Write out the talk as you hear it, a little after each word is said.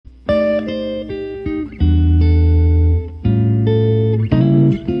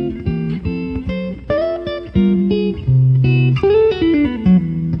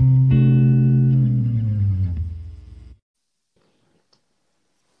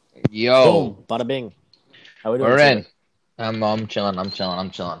Yo, Boom, bada bing. How we doing we're today? in. I'm chilling. I'm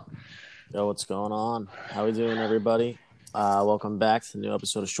chilling. Yo, what's going on? How we doing, everybody? Welcome back to the new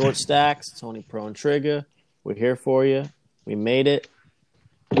episode of Short Stacks. Tony Pro and Trigger. We're here for you. We made it.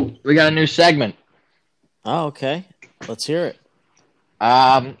 We got a new segment. Oh, okay. Let's hear it.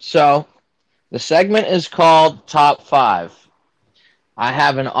 So the segment is called Top Five. I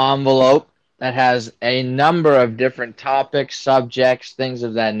have an envelope that has a number of different topics, subjects, things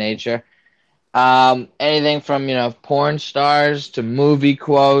of that nature. Anything from porn stars to movie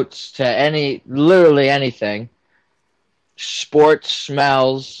quotes to literally anything. Sports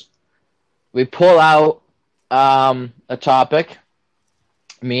smells. We pull out a topic.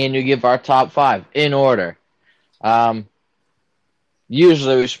 Me and you give our top five in order.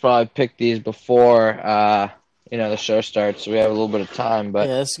 Usually we should probably pick these before the show starts, so we have a little bit of time. But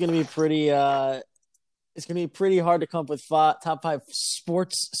Yeah, this is gonna be pretty. It's gonna be pretty hard to come up with top five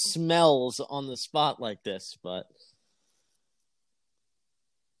sports smells on the spot like this. But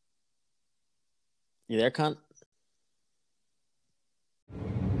you there, cunt?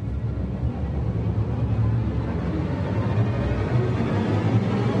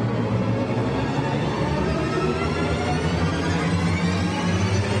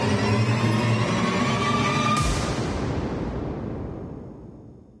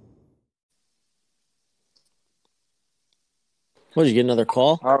 What, did you get another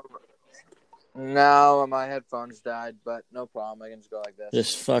call? No, my headphones died, but no problem. I can just go like this.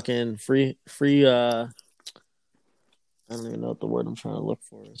 Just fucking free. I don't even know what the word I'm trying to look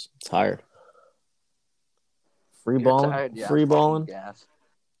for is. Tired. Free balling. Yeah, Free balling. Gas.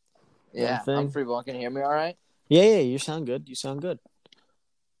 Yeah, I'm free balling. Can you hear me all right? Yeah, you sound good.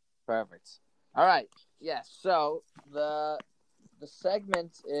 Perfect. All right. Yeah, so the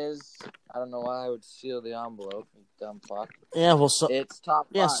segment is, I don't know why I would seal the envelope, you dumb fuck. Yeah, well, it's top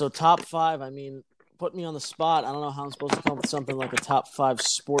five. Yeah, so top five. I mean, put me on the spot. I don't know how I'm supposed to come up with something like a top five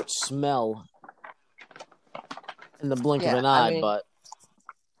sports smell in the blink of an eye, but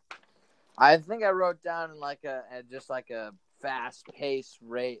I think I wrote down in like a fast pace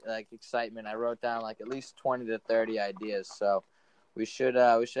rate, like excitement. I wrote down like at least 20 to 30 ideas, so we should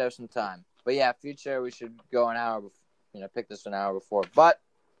have some time. But yeah, future we should go an hour before. Pick this an hour before. But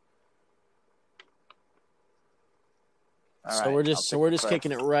we're just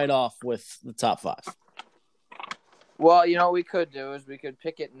kicking it right off with the top five. Well, what we could do is we could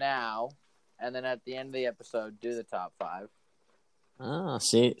pick it now, and then at the end of the episode, do the top five. Ah,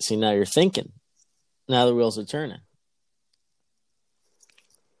 see, now you're thinking. Now the wheels are turning.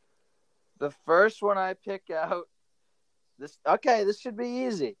 The first one I pick out, this should be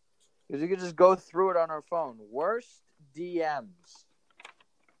easy because you could just go through it on our phone. Worst DMs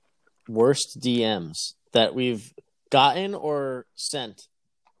that we've gotten or sent,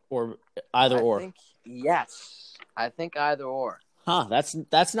 or either or. Yes, I think either or. Huh? That's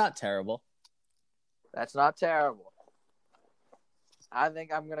not terrible. That's not terrible. I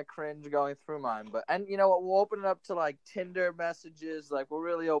think I'm gonna cringe going through mine, and you know what? We'll open it up to like Tinder messages. Like we'll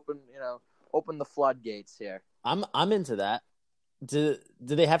really open the floodgates here. I'm into that. Do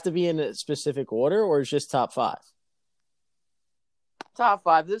they have to be in a specific order, or is just top five? Top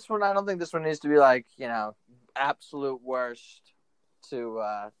five. This one, I don't think this one needs to be like, absolute worst to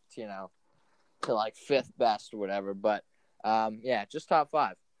like fifth best or whatever. But yeah, just top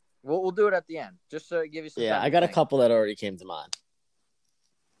five. We'll do it at the end, just so it give you some. Yeah, I got a couple that already came to mind.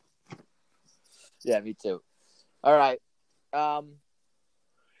 Yeah, me too. All right. Well,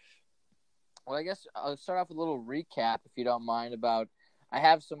 I guess I'll start off with a little recap, if you don't mind. I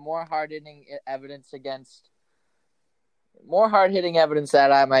have some more hard-hitting evidence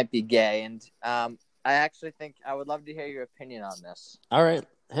that I might be gay, and I actually think I would love to hear your opinion on this. All right,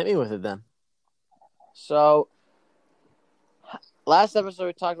 hit me with it then. So, last episode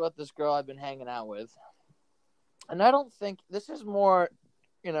we talked about this girl I've been hanging out with, and I don't think this is more,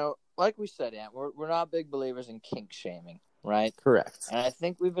 like we said, Ant, we're not big believers in kink shaming, right? Correct. And I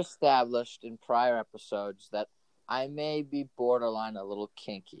think we've established in prior episodes that I may be borderline a little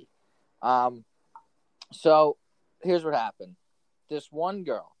kinky. So here's what happened. This one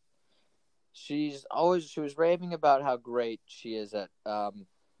girl, she was raving about how great she is at,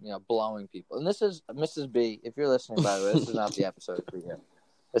 blowing people. And this is Mrs. B. If you're listening, by the way, this is not the episode for you.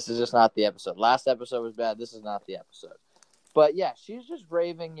 This is just not the episode. Last episode was bad. This is not the episode. But yeah, she's just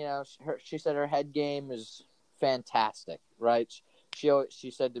raving. She said her head game is fantastic, right?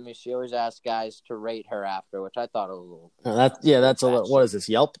 She said to me she always asks guys to rate her after, which I thought was a little. That's a little. What is this,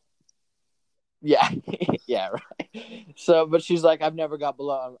 Yelp? Yeah, yeah, right. So, but she's like, I've never got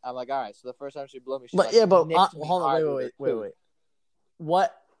below. I'm like, all right. So the first time she blew me, hold on, wait.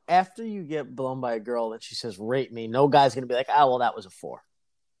 What after you get blown by a girl and she says, rate me, no guy's going to be like, oh, well, that was a 4.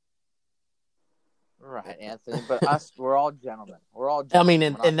 Right, Anthony. But we're all gentlemen. We're all gentlemen. I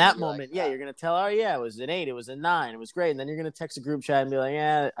mean, in that moment, you're going to tell her, yeah, it was an 8, it was a 9, it was great. And then you're going to text a group chat and be like,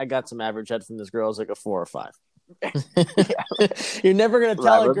 yeah, I got some average head from this girl. It's like a 4 or 5. You're never going to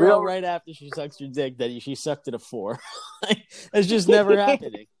tell a girl right after she sucks your dick that she sucked at a 4. It's just never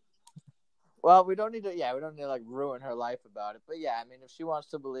happening. Well, we don't need to like ruin her life about it. But yeah, I mean, if she wants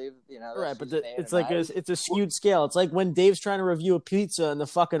to believe, right. But it's like it's a skewed scale. It's like when Dave's trying to review a pizza and the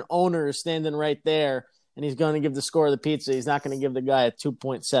fucking owner is standing right there, and he's going to give the score of the pizza. He's not going to give the guy a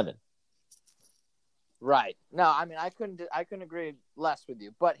 2.7. Right. No, I mean, I couldn't agree less with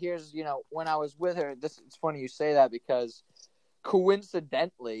you. But here's, when I was with her, it's funny you say that because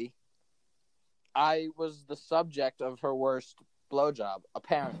coincidentally, I was the subject of her worst blowjob,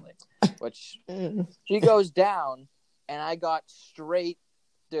 apparently. Which she goes down, and I got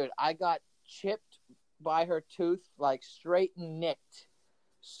chipped by her tooth, like straight and nicked.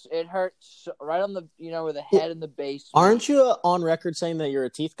 It hurt right on the, where the head and the base. Aren't you on record saying that you're a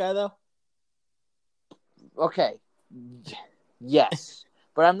teeth guy, though? Okay. Yes.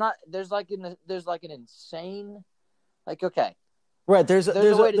 But I'm not, there's like an insane, like, okay. Right. There's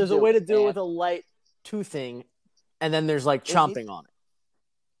a way to do it with a light toothing, and then there's like chomping on it.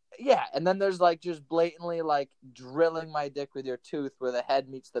 Yeah, and then there's like just blatantly like drilling my dick with your tooth where the head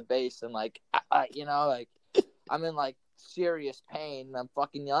meets the base, and like like I'm in like serious pain. And I'm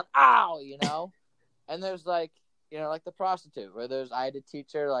fucking yelling, "Ow!" And there's like like the prostitute where I had to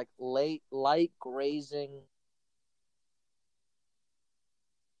teach her like light grazing.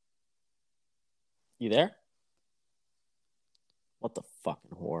 You there? What the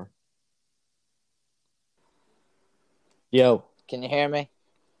fucking whore? Yo, can you hear me?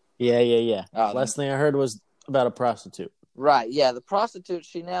 Yeah. Last thing I heard was about a prostitute. Right, yeah. The prostitute,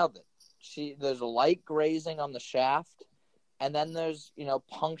 she nailed it. There's a light grazing on the shaft, and then there's,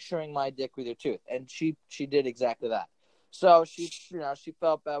 puncturing my dick with your tooth. And she did exactly that. So she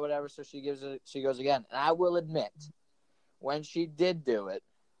felt bad, whatever, so she goes again. And I will admit, when she did do it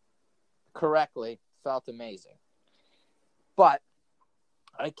correctly, felt amazing. But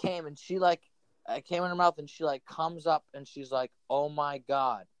I came in her mouth, and she like comes up and she's like, "Oh my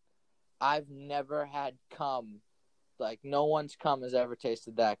God. I've never had cum. Like, no one's cum has ever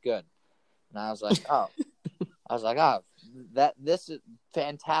tasted that good." And I was like, this is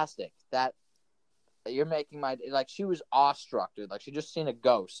fantastic. That you're making my, like, she was awestruck, dude. Like, she just seen a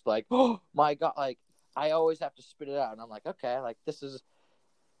ghost. Like, oh my God. Like, I always have to spit it out. And I'm like, okay, like, this is,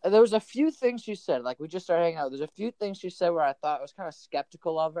 and there was a few things she said. Like, we just started hanging out. There's a few things she said where I thought I was kind of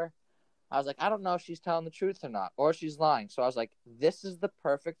skeptical of her. I was like, I don't know if she's telling the truth or not, or she's lying. So I was like, this is the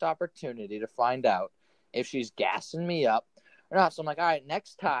perfect opportunity to find out if she's gassing me up or not. So I'm like, all right,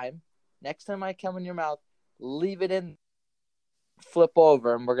 next time I come in your mouth, leave it in, flip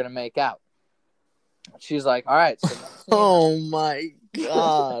over, and we're going to make out. She's like, all right. So oh, my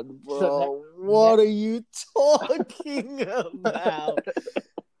God, bro. What are you talking about?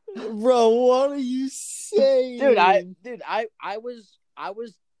 Bro, what are you saying? Dude, I was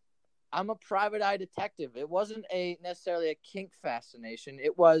I'm a private eye detective. It wasn't necessarily a kink fascination.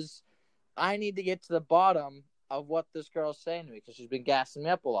 It was, I need to get to the bottom of what this girl's saying to me because she's been gassing me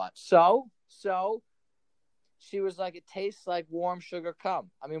up a lot. So she was like, it tastes like warm sugar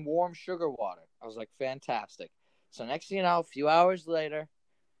water. I was like, fantastic. So next thing you know, a few hours later,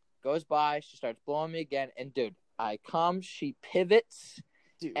 goes by, she starts blowing me again. And dude, I come, she pivots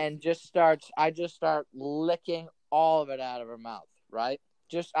and I just start licking all of it out of her mouth, right?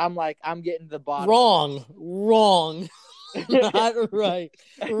 I'm getting to the bottom. Wrong. Not right.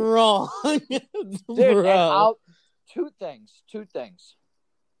 Wrong. Dude, bro. Two things.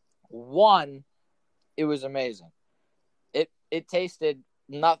 One, it was amazing. It tasted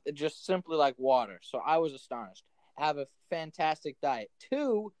just simply like water. So I was astonished. Have a fantastic diet.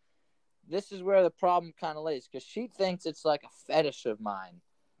 Two, this is where the problem kind of lays because she thinks it's like a fetish of mine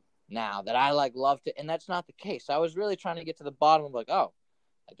now that I like love to, and that's not the case. I was really trying to get to the bottom of like, oh,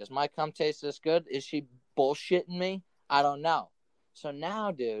 like, does my cum taste this good? Is she bullshitting me? I don't know. So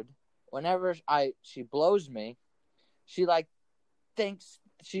now, dude, whenever she blows me, she like thinks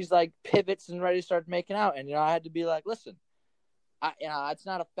she's like pivots and ready to start making out, and I had to be like, listen, it's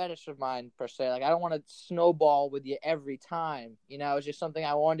not a fetish of mine per se. Like, I don't want to snowball with you every time. It's just something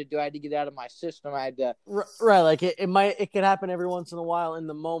I wanted to do. I had to get it out of my system. I had to right. Like it could happen every once in a while in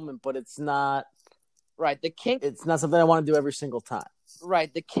the moment, but it's not right. The kink. It's not something I want to do every single time.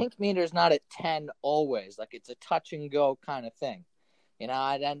 Right, the kink meter is not at 10 always. Like, it's a touch and go kind of thing,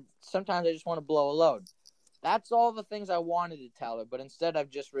 and sometimes I just want to blow a load. That's all the things I wanted to tell her, but instead I've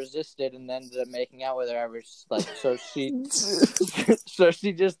just resisted and ended up making out with her ever so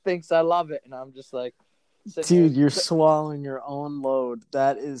she just thinks I love it, and I'm just like, dude, you're swallowing your own load.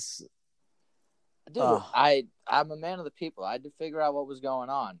 That is, dude. I'm a man of the people. I had to figure out what was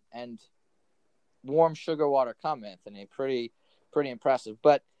going on, and warm sugar water cum, Anthony, pretty impressive.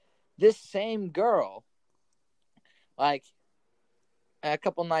 But this same girl, like a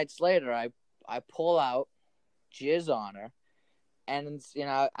couple nights later, I pull out, jizz on her, and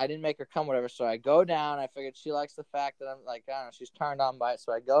I didn't make her come, whatever. So I go down. I figured she likes the fact that I'm like, I don't know, she's turned on by it.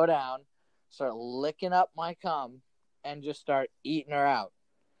 So I go down, start licking up my cum, and just start eating her out.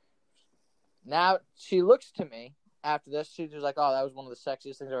 Now she looks to me after this. She's just like, "Oh, that was one of the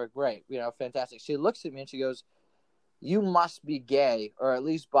sexiest things ever. Great, fantastic." She looks at me and she goes, "You must be gay or at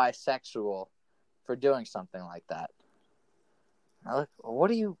least bisexual for doing something like that." I look,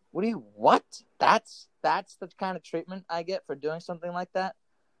 what? That's the kind of treatment I get for doing something like that?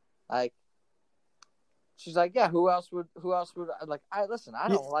 Like, she's like, yeah, who else would, like, I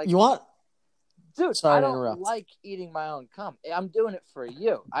don't like. You want? Dude, sorry I to don't interrupt. like eating my own cum. I'm doing it for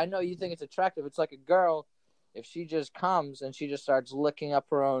you. I know you think it's attractive. It's like a girl, if she just comes and she just starts licking up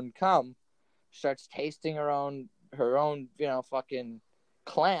her own cum, starts tasting her own, fucking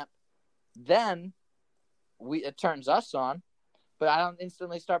clamp, then it turns us on. But I don't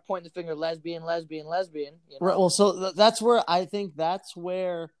instantly start pointing the finger, lesbian. Right, well, so that's where I think my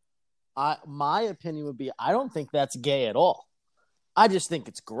opinion would be, I don't think that's gay at all. I just think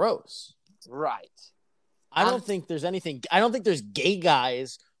it's gross. Right. I don't think there's gay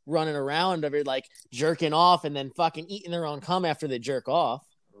guys running around over like jerking off and then fucking eating their own cum after they jerk off.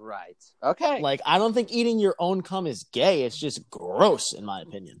 Right. Okay. Like, I don't think eating your own cum is gay. It's just gross, in my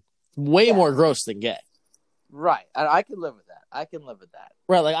opinion. Way more gross than gay. Right. I can live with that.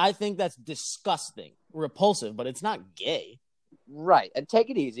 Right. Like, I think that's disgusting, repulsive, but it's not gay. Right. And take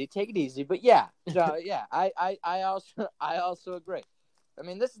it easy. But yeah. So, yeah. I also agree. I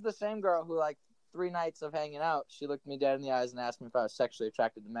mean, this is the same girl who, like, 3 nights of hanging out, she looked me dead in the eyes and asked me if I was sexually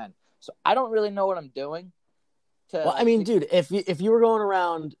attracted to men. So I don't really know what I'm doing. Well, I mean, dude, if you were going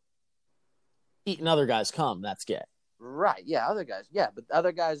around eating other guys' cum, that's gay. Right. Yeah. Other guys. Yeah. But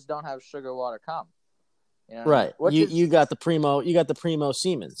other guys don't have sugar water cum. Right. You got the primo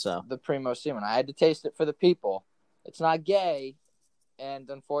semen. So the primo semen. I had to taste it for the people. It's not gay, and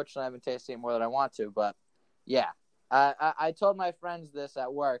unfortunately, I've been tasting it more than I want to. But yeah, I told my friends this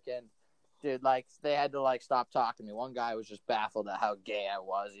at work, and dude, like, they had to like stop talking to me. One guy was just baffled at how gay I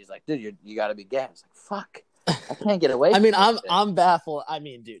was. He's like, "Dude, you got to be gay." I was like, "Fuck, I can't get away." I mean, I'm baffled. I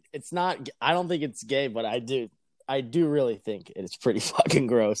mean, dude, it's not. I don't think it's gay, but I do really think it's pretty fucking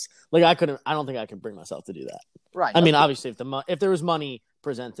gross. Like, I don't think I could bring myself to do that. Right. I mean, obviously, if there was money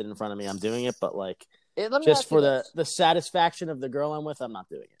presented in front of me, I'm doing it. But like, just for the satisfaction of the girl I'm with, I'm not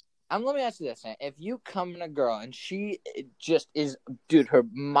doing it. Let me ask you this, man. If you come in a girl and she just is, dude, her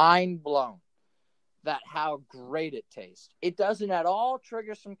mind blown that how great it tastes, it doesn't at all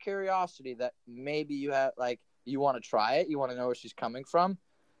trigger some curiosity that maybe you have, like, you want to try it, you want to know where she's coming from.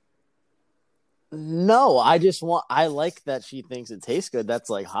 No, I like that she thinks it tastes good. That's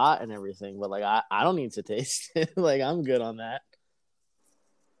like hot and everything, but like I don't need to taste it. Like, I'm good on that.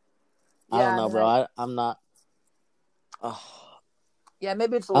 Yeah, I don't know, bro. I'm not. Yeah,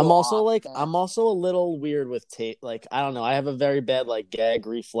 maybe it's. I'm also a little weird with taste. Like, I don't know. I have a very bad like gag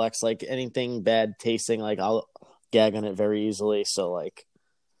reflex. Like, anything bad tasting, like, I'll gag on it very easily. So like,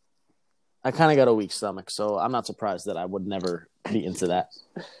 I kind of got a weak stomach, so I'm not surprised that I would never be into that.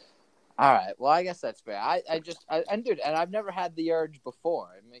 All right. Well, I guess that's fair. Dude, and I've never had the urge before.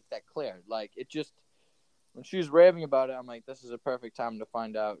 I make that clear. Like, it just, when she was raving about it, I'm like, this is a perfect time to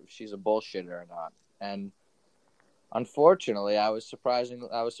find out if she's a bullshitter or not. And unfortunately, I was surprised,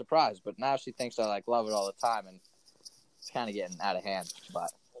 but now she thinks I like love it all the time, and it's kind of getting out of hand.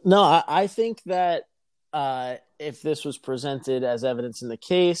 But no, I think that if this was presented as evidence in the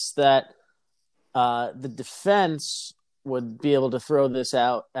case, that the defense would be able to throw this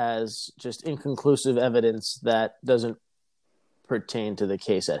out as just inconclusive evidence that doesn't pertain to the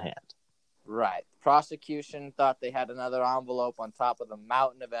case at hand. Right. Prosecution thought they had another envelope on top of the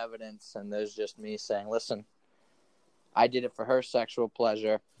mountain of evidence, and there's just me saying, listen, I did it for her sexual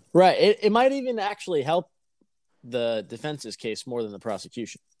pleasure. Right. It might even actually help the defense's case more than the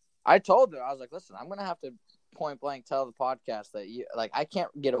prosecution. I told her, I was like, listen, I'm going to have to point blank tell the podcast that I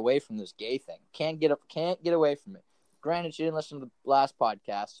can't get away from this gay thing. Can't get away from it. Granted, she didn't listen to the last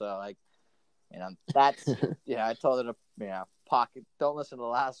podcast, so like, that's I told her to pocket. Don't listen to the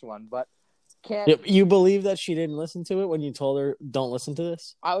last one, but can't. You believe that she didn't listen to it when you told her don't listen to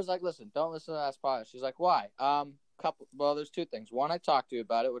this? I was like, listen, don't listen to that podcast. She's like, why? Well, there's two things. One, I talked to you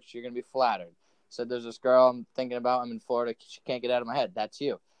about it, which you're gonna be flattered. Said there's this girl I'm thinking about. I'm in Florida. She can't get out of my head. That's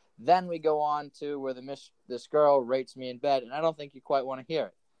you. Then we go on to where this girl rates me in bed, and I don't think you quite want to hear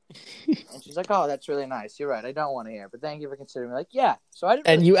it. And she's like, oh, that's really nice. You're right. I don't want to hear it, but thank you for considering me. Like, yeah. So I didn't.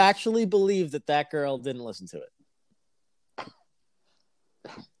 And you actually believe that girl didn't listen to it?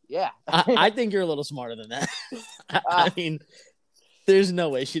 Yeah. I think you're a little smarter than that. I mean, there's no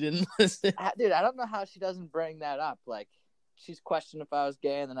way she didn't listen. Dude, I don't know how she doesn't bring that up. Like, she's questioned if I was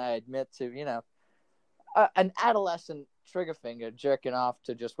gay, and then I admit to, an adolescent trigger finger jerking off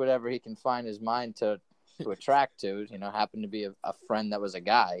to just whatever he can find his mind to attract to, happened to be a friend that was a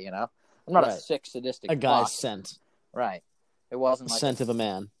guy, I'm not a sick, sadistic a guy's fuck. scent. Right. It wasn't the like scent of a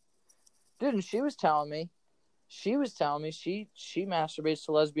man. Dude, and she was telling me she masturbates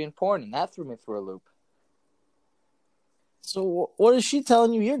to lesbian porn, and that threw me through a loop. So what is she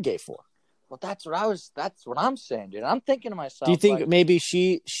telling you you're gay for? Well, that's what I'm saying, dude. I'm thinking to myself. Do you think maybe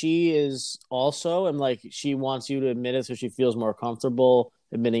she is also, and like she wants you to admit it so she feels more comfortable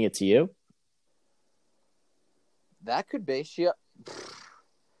admitting it to you? That could be. So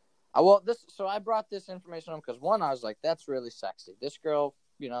I brought this information home because one, I was like, that's really sexy. This girl,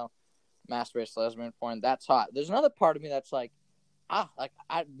 masturbates to lesbian porn. That's hot. There's another part of me that's like,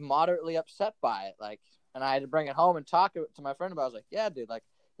 I'm moderately upset by it. Like, and I had to bring it home and talk to my friend about it. I was like, yeah, dude, like,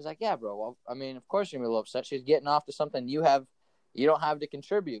 he's like, yeah, bro. Well, I mean, of course you're gonna be a little upset. She's getting off to something you don't have to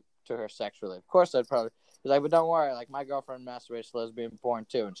contribute to her sexually. Of course, I'd probably. He's like, but don't worry. Like, my girlfriend masturbates to lesbian porn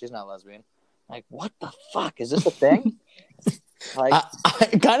too, and she's not lesbian. Like, what the fuck? Is this a thing? Like, I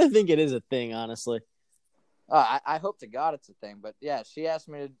kind of think it is a thing, honestly. I hope to God it's a thing. But yeah, she asked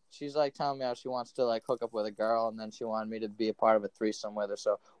me to. She's like telling me how she wants to like hook up with a girl, and then she wanted me to be a part of a threesome with her.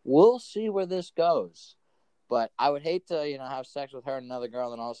 So we'll see where this goes. But I would hate to, have sex with her and another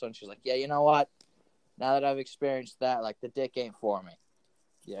girl, and then all of a sudden she's like, yeah, you know what? Now that I've experienced that, like, the dick ain't for me.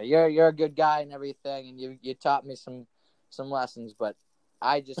 Yeah, you're a good guy and everything, and you taught me some lessons, but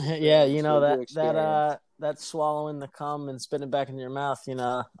I just yeah, that swallowing the cum and spitting it back into your mouth,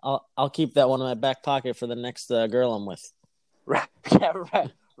 I'll keep that one in my back pocket for the next girl I'm with. Right, yeah,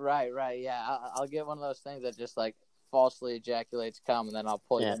 right, yeah. I'll get one of those things that just like falsely ejaculates cum, and then I'll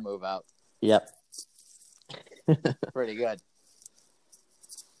pull your move out. Yep. Pretty good.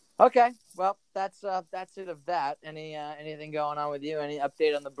 Okay, well, that's it of that. Anything going on with you? Any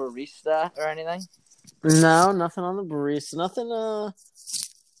update on the barista or anything? No, nothing on the barista.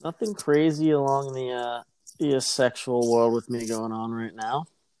 Nothing crazy along the sexual world with me going on right now.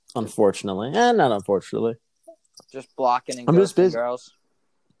 Unfortunately, not unfortunately. Just blocking and I'm just busy. Girls.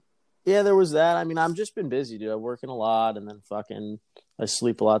 Yeah, there was that. I mean, I'm just been busy, dude. I'm working a lot, and then I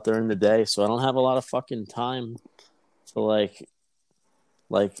sleep a lot during the day, so I don't have a lot of fucking time to like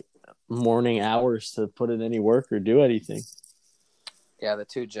morning hours to put in any work or do anything. Yeah, the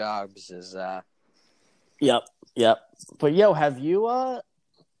two jobs is Yep. But have you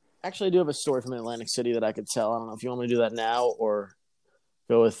actually I do have a story from Atlantic City that I could tell. I don't know if you want me to do that now or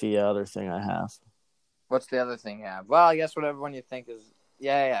go with the other thing I have. What's the other thing you have? Well, I guess whatever one you think is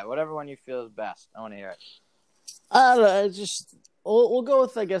whatever one you feel is best. I want to hear it. I don't know, we'll go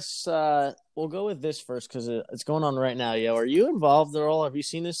with, I guess, we'll go with this first because it's going on right now. Yo, are you involved at all? Have you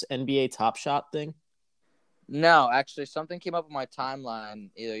seen this NBA Top Shot thing? No, actually, something came up on my timeline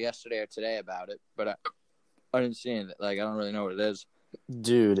either yesterday or today about it, but I didn't see it. Like, I don't really know what it is.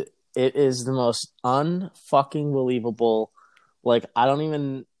 Dude, it is the most unfucking believable. Like, I've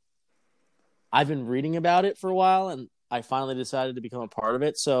been reading about it for a while, and I finally decided to become a part of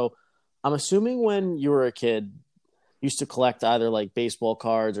it. So I'm assuming when you were a kid, you used to collect either like baseball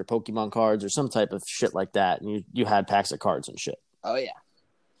cards or Pokemon cards or some type of shit like that. And you had packs of cards and shit. Oh, yeah.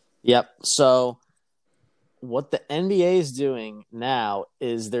 Yep. So what the NBA is doing now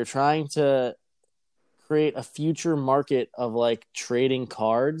is they're trying to create a future market of like trading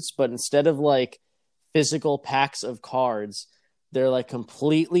cards, but instead of like physical packs of cards, they're like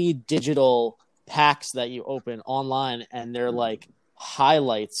completely digital packs that you open online, and they're like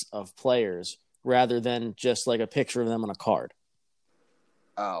highlights of players rather than just like a picture of them on a card.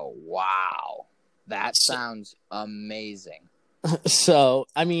 Oh, wow. That sounds amazing. So,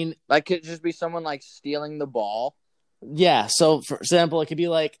 I mean, like, could it just be someone like stealing the ball? Yeah. So, for example, it could be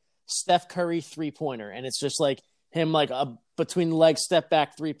like Steph Curry 3-pointer, and it's just like him like a between the legs step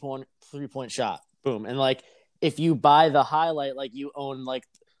back 3-point shot. Boom. And like if you buy the highlight, like you own like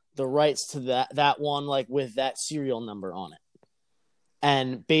the rights to that one, like with that serial number on it.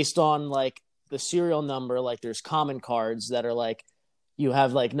 And based on like the serial number, like there's common cards that are like you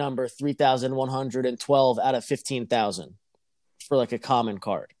have like number 3,112 out of 15,000 for like a common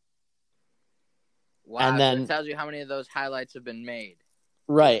card. Wow, and then so it tells you how many of those highlights have been made.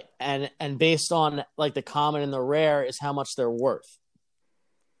 Right. And based on like the common and the rare is how much they're worth.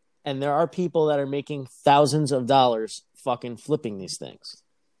 And there are people that are making thousands of dollars fucking flipping these things.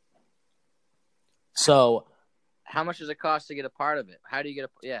 So how much does it cost to get a part of it? How do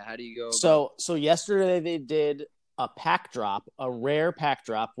you go? So yesterday they did a pack drop, a rare pack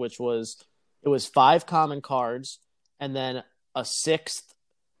drop, which was 5 common cards and then a 6th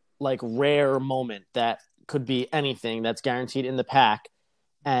like rare moment that could be anything that's guaranteed in the pack.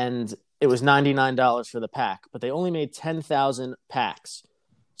 And it was $99 for the pack, but they only made 10,000 packs.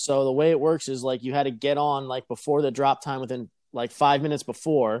 So the way it works is like you had to get on like before the drop time within like 5 minutes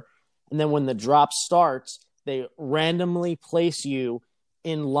before. And then when the drop starts, they randomly place you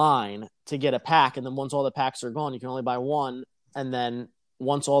in line to get a pack. And then once all the packs are gone, you can only buy one. And then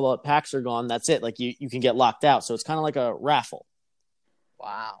once all the packs are gone, that's it. Like you can get locked out. So it's kind of like a raffle.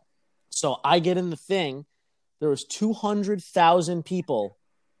 Wow. So I get in the thing. There was 200,000 people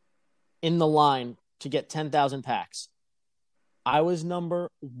in the line to get 10,000 packs. I was number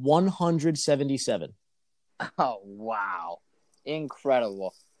 177. Oh, wow.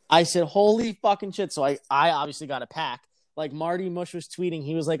 Incredible. I said, holy fucking shit. So I obviously got a pack. Like Marty Mush was tweeting,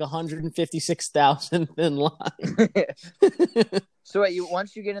 he was like 156,000 in line. So wait,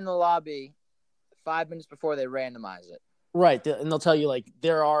 once you get in the lobby, 5 minutes before they randomize it. Right. And they'll tell you like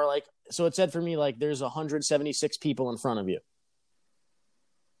there are like, so it said for me like there's 176 people in front of you.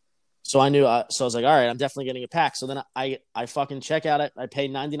 So I knew, so I was like, all right, I'm definitely getting a pack. So then I fucking check out it. I pay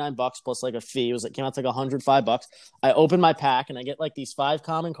 $99 plus like a fee. It came out to like $105. I open my pack and I get like these 5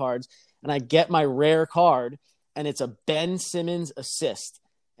 common cards and I get my rare card and it's a Ben Simmons assist.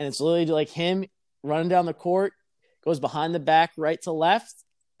 And it's literally like him running down the court, goes behind the back, right to left,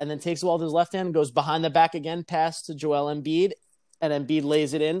 and then takes the ball with his left hand, goes behind the back again, pass to Joel Embiid, and Embiid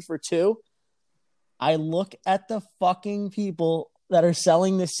lays it in for 2. I look at the fucking people that are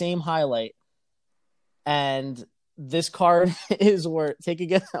selling the same highlight, and this card is worth. Take a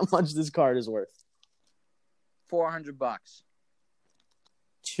guess how much this card is worth. $400.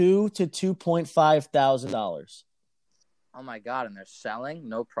 $2,000 to $2,500. Oh my god! And they're selling,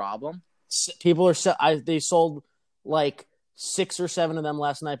 no problem. People are. They sold like 6 or 7 of them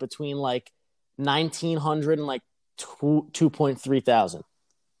last night between like 1,900 and like 2,300.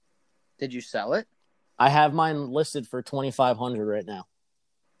 Did you sell it? I have mine listed for 2,500 right now.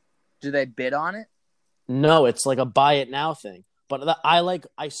 Do they bid on it? No, it's like a buy it now thing. But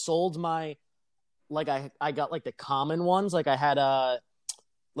I sold my, like I got like the common ones. Like I had a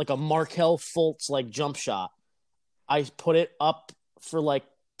Markelle Fultz like jump shot. I put it up for like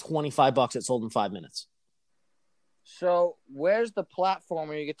 $25. It sold in 5 minutes. So where's the platform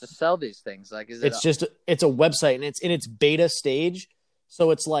where you get to sell these things? Like, it's a website and it's in its beta stage.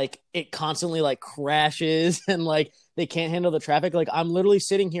 So it's like it constantly like crashes and like they can't handle the traffic. Like I'm literally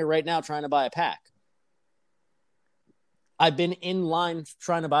sitting here right now trying to buy a pack. I've been in line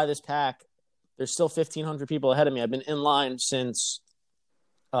trying to buy this pack. There's still 1,500 people ahead of me. I've been in line since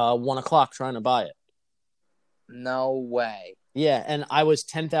 1:00 trying to buy it. No way. Yeah, and I was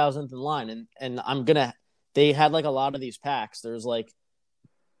 10,000th in line, and they had like a lot of these packs. There's like,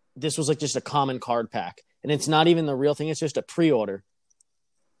 this was like just a common card pack, and it's not even the real thing. It's just a pre-order.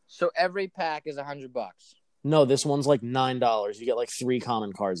 So every pack is $100. No, this one's like $9. You get like 3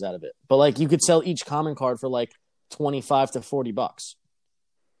 common cards out of it, but like you could sell each common card for like $25 to $40.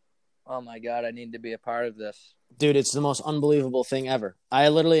 Oh my god, I need to be a part of this, dude! It's the most unbelievable thing ever. I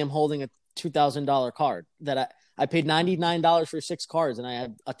literally am holding a $2,000 card that I paid $99 for 6 cards, and I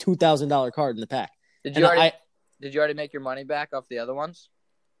had a $2,000 card in the pack. Did you already make your money back off the other ones?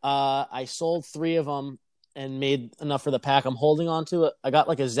 I sold 3 of them and made enough for the pack. I'm holding on to it. I got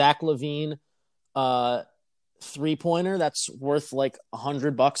like a Zach LaVine 3-pointer that's worth like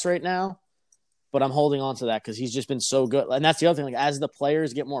 $100 right now, but I'm holding on to that because he's just been so good. And that's the other thing. Like as the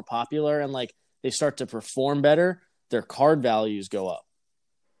players get more popular and like they start to perform better, their card values go up.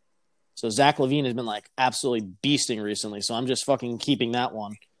 So Zach LaVine has been like absolutely beasting recently. So I'm just fucking keeping that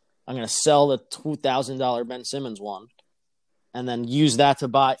one. I'm going to sell the $2,000 Ben Simmons one and then use that to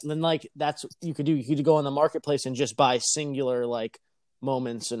buy. And then like that's what you could do. You could go in the marketplace and just buy singular like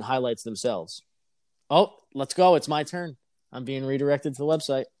moments and highlights themselves. Oh, let's go. It's my turn. I'm being redirected to the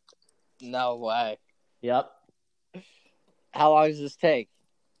website. No way. Yep. How long does this take?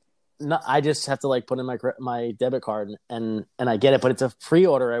 No, I just have to like put in my debit card and I get it, but it's a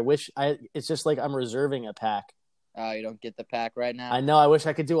pre-order. It's just like I'm reserving a pack. Oh, you don't get the pack right now? I know. I wish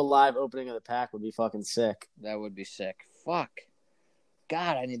I could do a live opening of the pack. Would be fucking sick. That would be sick. Fuck.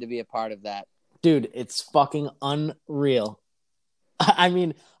 God, I need to be a part of that. Dude, it's fucking unreal. I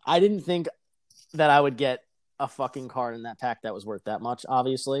mean, I didn't think that I would get a fucking card in that pack that was worth that much,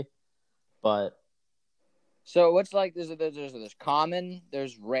 obviously. But so what's like? There's common,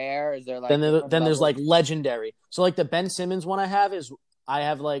 there's rare. Is there like then there's like legendary. So like the Ben Simmons one I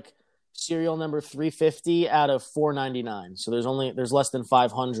have like serial number 350 out of 499. So there's less than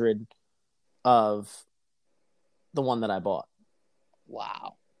 500 of the one that I bought.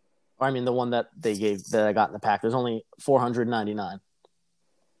 Wow. Or I mean the one that I got in the pack. There's only 499.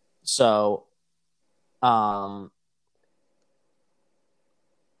 So,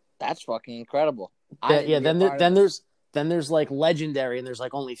 that's fucking incredible. Then there's like legendary, and there's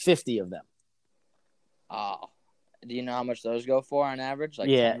like only 50 of them. Oh, do you know how much those go for on average? Like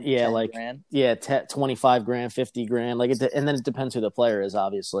 10 like grand? 25 grand, 50 grand. Like and then it depends who the player is,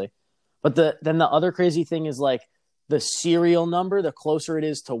 obviously. But then the other crazy thing is like the serial number. The closer it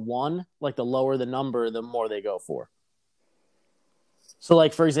is to 1, like the lower the number, the more they go for. So,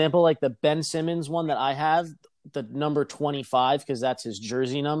 like for example, like the Ben Simmons one that I have, the number 25, because that's his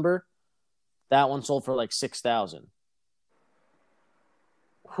jersey number. That one sold for like 6,000.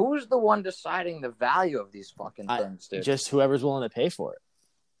 Who's the one deciding the value of these fucking things, dude? Just whoever's willing to pay for it.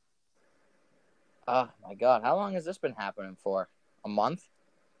 Oh my god, how long has this been happening for? A month?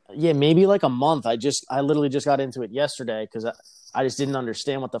 Yeah, maybe like a month. I literally just got into it yesterday because I just didn't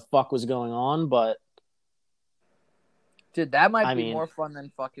understand what the fuck was going on. But dude, that might be more fun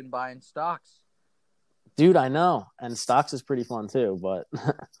than fucking buying stocks. Dude, I know, and stocks is pretty fun too. But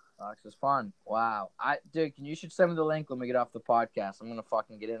stocks is fun. Wow, dude, you should send me the link when we get off the podcast. I'm gonna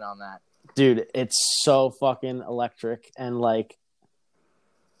fucking get in on that. Dude, it's so fucking electric, and like,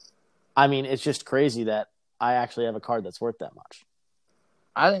 I mean, it's just crazy that I actually have a card that's worth that much.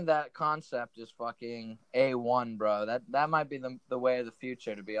 I think that concept is fucking A1, bro. That might be the way of the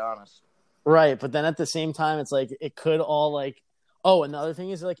future, to be honest. Right, but then at the same time, it's like it could all like. Oh, and the other thing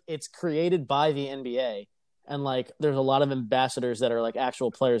is like it's created by the NBA, and like there's a lot of ambassadors that are like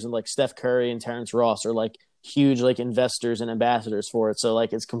actual players, and like Steph Curry and Terrence Ross are like huge like investors and ambassadors for it. So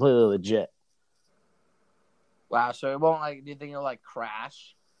like it's completely legit. Wow, so it won't like. Do you think it'll like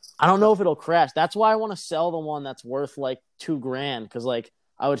crash? I don't know if it'll crash. That's why I want to sell the one that's worth like $2,000 because like.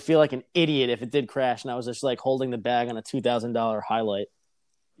 I would feel like an idiot if it did crash and I was just like holding the bag on a $2,000 highlight.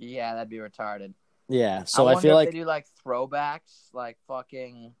 Yeah, that'd be retarded. Yeah, so I feel like they do like throwbacks, like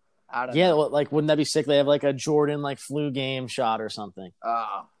fucking. I don't know. Yeah, like wouldn't that be sick? They have like a Jordan like flu game shot or something.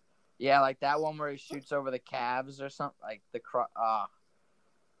 Oh, yeah, like that one where he shoots over the Cavs or something, like the.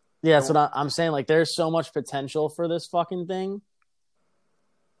 Yeah, that's what I'm saying. Like, there's so much potential for this fucking thing.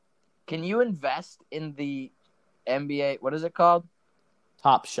 Can you invest in the NBA? What is it called?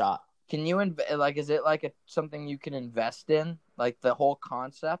 Top Shot. Can you is it like something you can invest in, like the whole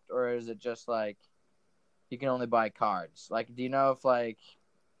concept, or is it just like you can only buy cards? Like, do you know if like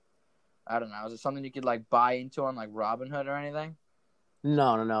I don't know, is it something you could like buy into on like Robinhood or anything?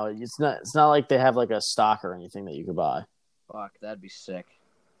 No. It's not like they have like a stock or anything that you could buy. Fuck, that'd be sick.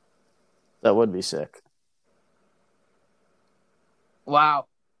 That would be sick. Wow.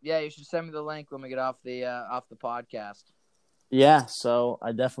 Yeah, you should send me the link when we get off the podcast. Yeah, so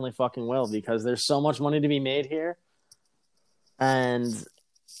I definitely fucking will because there's so much money to be made here, and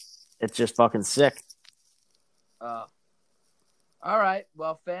it's just fucking sick. All right,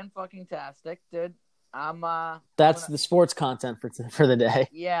 well, fan-fucking-tastic, dude. That's the sports content for the day.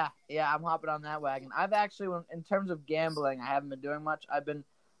 Yeah, I'm hopping on that wagon. I've actually, in terms of gambling, I haven't been doing much.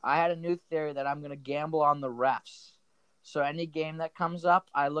 I had a new theory that I'm gonna gamble on the refs. So any game that comes up,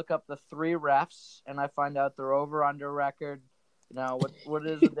 I look up the 3 refs and I find out their over/under record. You know, what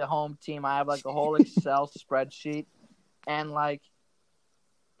is the home team? I have like a whole Excel spreadsheet, and like,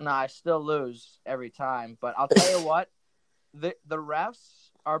 no, I still lose every time. But I'll tell you what, the refs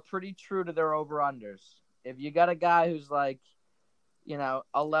are pretty true to their over/unders. If you got a guy who's like,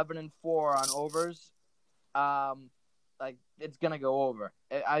 11-4 on overs, like it's gonna go over.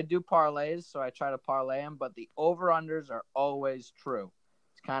 I do parlays, so I try to parlay them, but the over/unders are always true.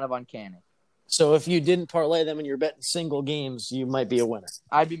 It's kind of uncanny. So if you didn't parlay them and you're betting single games, you might be a winner.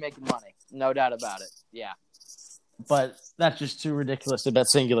 I'd be making money, no doubt about it. Yeah, but that's just too ridiculous to bet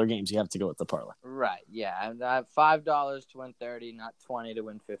singular games. You have to go with the parlay. Right? Yeah, and I have $5 to win 30, not 20 to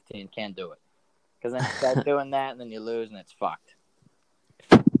win 15. Can't do it because then you start doing that and then you lose and it's fucked.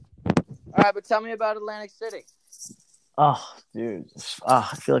 All right, but tell me about Atlantic City. Oh, dude.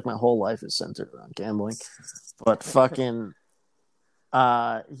 I feel like my whole life is centered around gambling. But fucking, so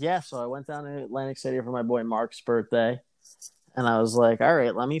I went down to Atlantic City for my boy Mark's birthday. And I was like, all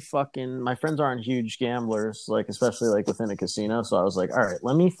right, let me fucking. My friends aren't huge gamblers, like especially like within a casino. So I was like, all right,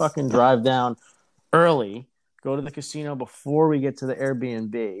 let me fucking drive down early, go to the casino before we get to the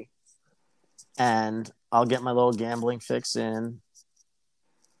Airbnb, and I'll get my little gambling fix in,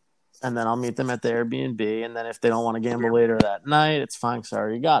 and then I'll meet them at the Airbnb. And then if they don't want to gamble later that night, it's fine.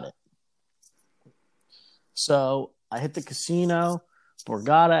 Sorry, you got it. So I hit the casino,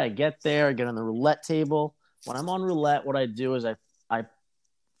 Borgata. I get there, I get on the roulette table. When I'm on roulette, what I do is I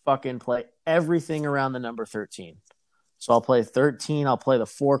fucking play everything around the number 13. So I'll play 13. I'll play the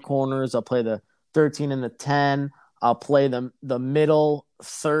four corners. I'll play the 13 and the 10. I'll play the middle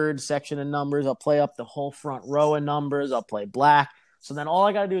third section of numbers. I'll play up the whole front row of numbers. I'll play black. So then all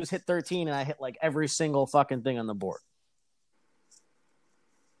I got to do is hit 13, and I hit like every single fucking thing on the board.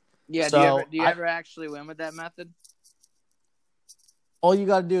 Yeah, so do you ever actually win with that method? All you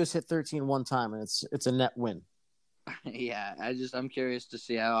got to do is hit 13 one time, and it's a net win. Yeah, I'm curious to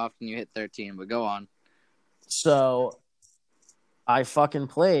see how often you hit 13, but go on. So I fucking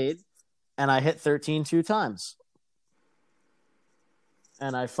played, and I hit 13 two times.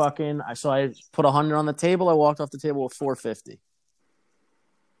 And I put 100 on the table. I walked off the table with 450.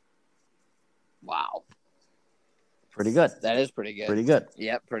 Wow. Pretty good. That is pretty good. Pretty good.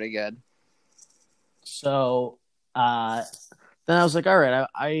 Yep, pretty good. So then I was like, all right,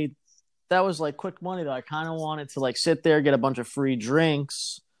 I that was like quick money though. I kind of wanted to like sit there, get a bunch of free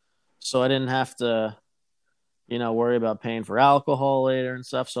drinks, so I didn't have to, worry about paying for alcohol later and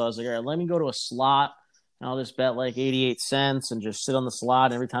stuff. So I was like, all right, let me go to a slot and I'll just bet like 88 cents and just sit on the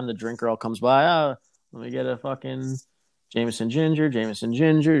slot. And every time the drink girl comes by, let me get a fucking Jameson Ginger.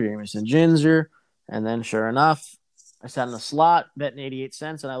 And then sure enough, I sat in the slot, betting 88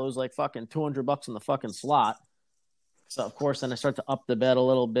 cents, and I lose like fucking $200 in the fucking slot. So, of course, then I start to up the bet a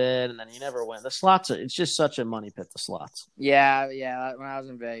little bit, and then you never win. The slots, it's just such a money pit, the slots. Yeah. When I was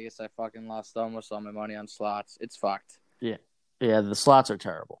in Vegas, I fucking lost almost all my money on slots. It's fucked. Yeah, the slots are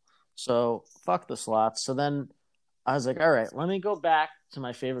terrible. So, fuck the slots. So then I was like, all right, let me go back to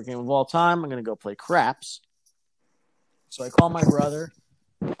my favorite game of all time. I'm going to go play craps. So I call my brother,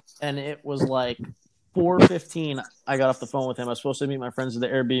 and it was like 4:15. I got off the phone with him. I was supposed to meet my friends at the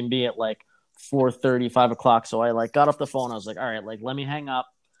Airbnb at like 4:30, 5 o'clock. So I like got off the phone. I was like, all right, like let me hang up.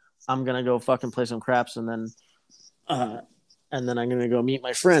 I'm gonna go fucking play some craps, and then I'm gonna go meet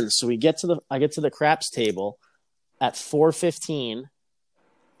my friends. So I get to the craps table at 4:15.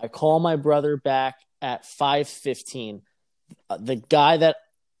 I call my brother back at 5:15. The guy that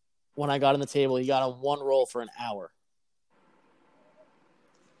when I got on the table, he got on one roll for an hour.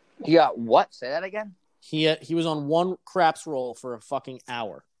 He got what? Say that again. He was on one craps roll for a fucking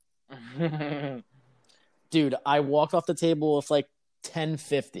hour. Dude, I walked off the table with like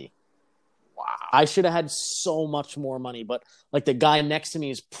 $10.50. Wow. I should have had so much more money, but like the guy next to me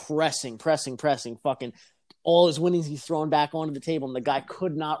is pressing, fucking all his winnings he's throwing back onto the table, and the guy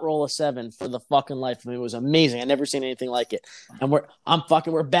could not roll a 7 for the fucking life of him. It was amazing. I never seen anything like it. And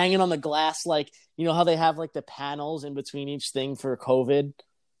we're banging on the glass, like you know how they have like the panels in between each thing for COVID.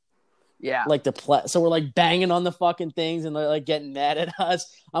 Yeah. Like so we're like banging on the fucking things and they're like getting mad at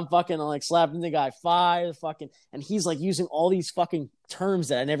us. I'm fucking like slapping the guy 5 fucking, and he's like using all these fucking terms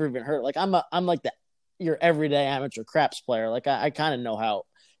that I never even heard. Like I'm like your everyday amateur craps player. Like I kind of know how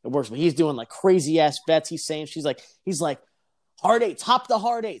it works, but he's doing like crazy ass bets. He's like hard eights, hop the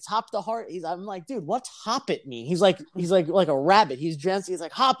hard eights, hop the hard. I'm like, dude, what's hop it mean? He's like a rabbit. He's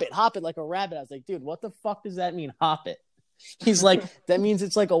like hop it like a rabbit. I was like, dude, what the fuck does that mean? Hop it. He's like, that means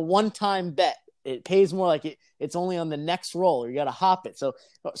it's like a one-time bet. It pays more like it's only on the next roll. Or you got to hop it. So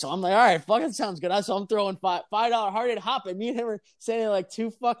I'm like, all right, fucking sounds good. So I'm throwing $5 hard hop it. Me and him are saying like two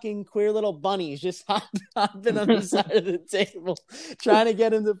fucking queer little bunnies just hopping on the side of the table, trying to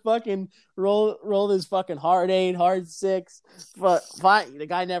get him to fucking roll this fucking hard 8, hard 6. But fine, the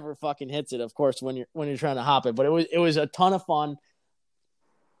guy never fucking hits it, of course, when you're trying to hop it. But it was a ton of fun.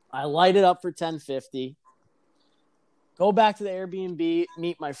 I light it up for $10.50. Go back to the Airbnb,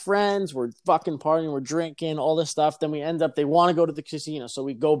 meet my friends. We're fucking partying. We're drinking, all this stuff. Then we end up, they want to go to the casino. So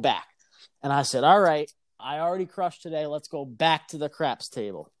we go back. And I said, all right, I already crushed today. Let's go back to the craps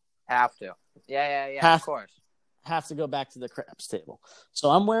table. Have to. Yeah, of course. Have to go back to the craps table. So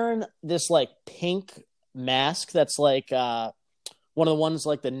I'm wearing this like pink mask that's like one of the ones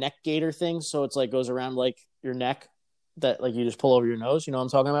like the neck gaiter thing. So it's like goes around like your neck that like you just pull over your nose. You know what I'm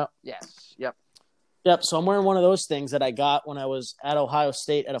talking about? Yes. Yep. Yep. So I'm wearing one of those things that I got when I was at Ohio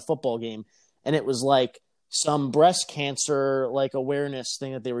State at a football game. And it was like some breast cancer like awareness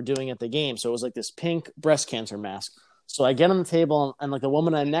thing that they were doing at the game. So it was like this pink breast cancer mask. So I get on the table and like the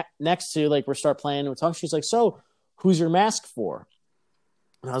woman I'm next to, like we start playing and we're talking. She's like, so who's your mask for?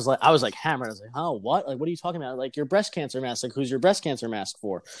 And I was like hammered. I was like, oh, what? Like, what are you talking about? Like, your breast cancer mask. Like, who's your breast cancer mask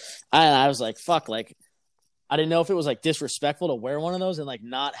for? And I was like, fuck. Like, I didn't know if it was like disrespectful to wear one of those and like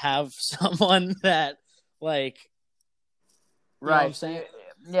not have someone that like, you know what I'm saying?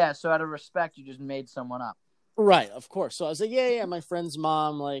 Yeah. So out of respect, you just made someone up. Right. Of course. So I was like, yeah. My friend's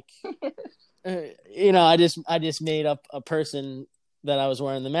mom, like, you know, I just made up a person that I was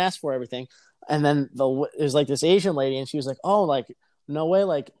wearing the mask for everything. And then it was like this Asian lady, and she was like, oh, like, no way,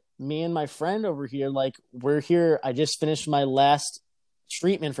 like me and my friend over here, like we're here. I just finished my last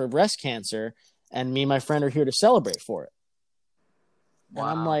treatment for breast cancer, and me and my friend are here to celebrate for it. Wow.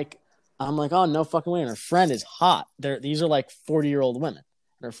 And I'm like, oh, no fucking way. And her friend is hot. These are like 40-year-old women.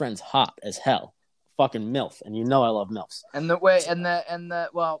 And her friend's hot as hell. Fucking MILF. And you know I love MILFs.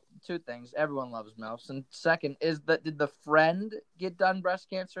 Well, two things. Everyone loves MILFs. And second is did the friend get done breast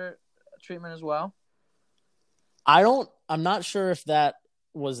cancer treatment as well? I'm not sure if that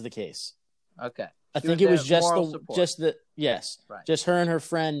was the case. Okay. I think it was just her and her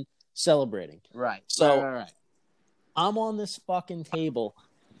friend celebrating. Right. So right. I'm on this fucking table,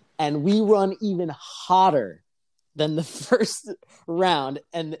 and we run even hotter than the first round,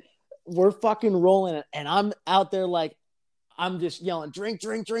 and we're fucking rolling it, and I'm out there like I'm just yelling, drink.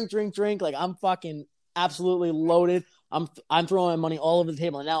 Like I'm fucking absolutely loaded. I'm throwing money all over the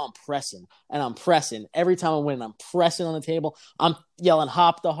table, and now I'm pressing. Every time I win, I'm pressing on the table. I'm yelling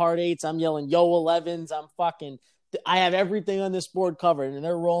hop the hard eights. I'm yelling yo 11s. I have everything on this board covered, and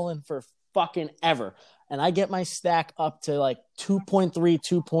they're rolling for fucking ever. And I get my stack up to like 2.3,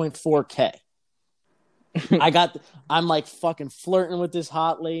 2.4K. I'm like fucking flirting with this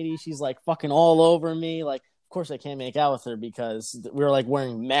hot lady. She's like fucking all over me. Like, of course I can't make out with her because we were like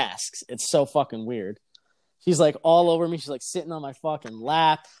wearing masks. It's so fucking weird. She's like all over me. She's like sitting on my fucking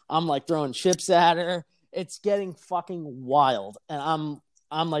lap. I'm like throwing chips at her. It's getting fucking wild. And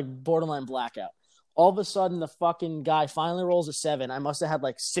I'm like borderline blackout. All of a sudden, the fucking guy finally rolls a 7. I must have had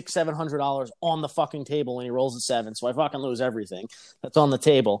like $600-700 on the fucking table when he rolls a 7. So I fucking lose everything that's on the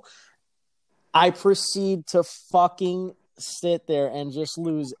table. I proceed to fucking sit there and just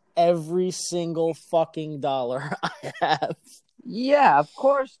lose every single fucking dollar I have. Yeah, of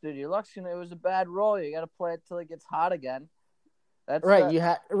course, dude. Your luck's it was a bad roll. You got to play it till it gets hot again. That's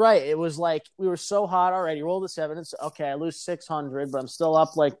right. Right. It was like we were so hot already. Rolled a 7. It's okay. I lose 600, but I'm still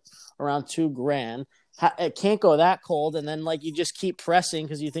up like around $2,000. It can't go that cold, and then like you just keep pressing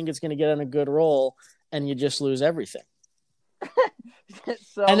because you think it's going to get on a good roll, and you just lose everything.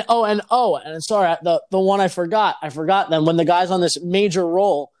 And sorry, the one I forgot. Then when the guy's on this major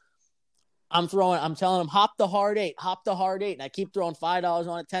roll, I'm telling him hop the hard 8, and I keep throwing $5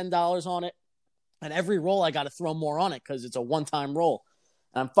 on it, $10 on it, and every roll I got to throw more on it because it's a one-time roll.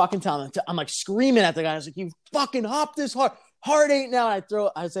 And I'm fucking telling him, I'm like screaming at the guy. I was like, "You fucking hop this hard 8 now!"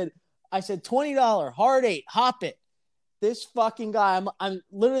 And I said $20 hard 8, hop it. This fucking guy, I'm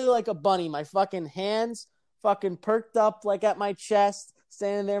literally like a bunny. My fucking hands fucking perked up like at my chest,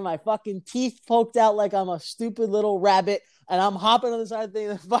 standing there, my fucking teeth poked out like I'm a stupid little rabbit, and I'm hopping on the side of the thing.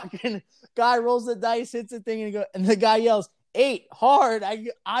 The fucking guy rolls the dice, hits the thing, and the guy yells 8 hard.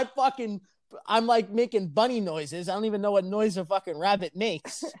 I'm like making bunny noises. I don't even know what noise a fucking rabbit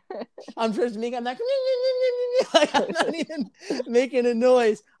makes. I'm just making, I'm like I'm not even making a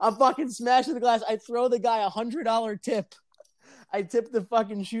noise. I'm fucking smashing the glass. I throw the guy $100 tip. I tipped the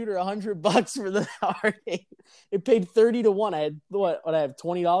fucking shooter $100 for the hard 8. It paid 30 to 1. I had I have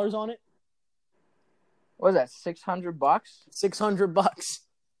 $20 on it. What was that? $600? $600.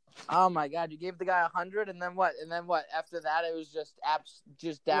 Oh my god! You gave the guy 100, and then what? After that, it was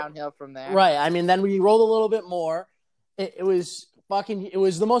just downhill from there. Right. I mean, then we rolled a little bit more. It was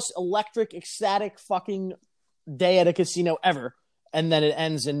the most electric, ecstatic fucking day at a casino ever, and then it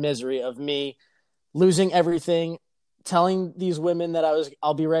ends in misery of me losing everything, telling these women that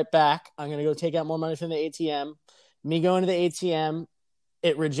I'll be right back. I'm gonna go take out more money from the ATM. Me going to the ATM,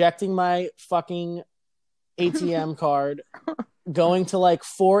 it rejecting my fucking ATM card. Going to like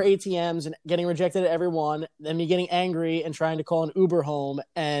 4 ATMs and getting rejected at every one, then me getting angry and trying to call an Uber home,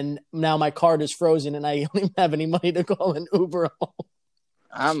 and now my card is frozen and I don't even have any money to call an Uber home.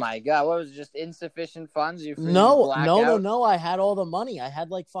 Oh my god, what was it, just insufficient funds? No. I had all the money. I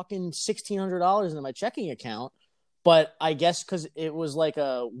had like fucking $1,600 in my checking account, but I guess because it was like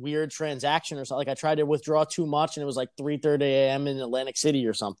a weird transaction or something, like I tried to withdraw too much and it was like 3:30 a.m. in Atlantic City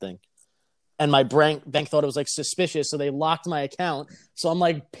or something. And my bank thought it was like suspicious, so they locked my account. So I'm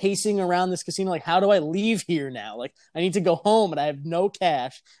like pacing around this casino, like, how do I leave here now? Like, I need to go home, and I have no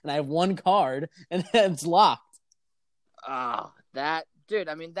cash, and I have one card, and it's locked. Oh, that Dude,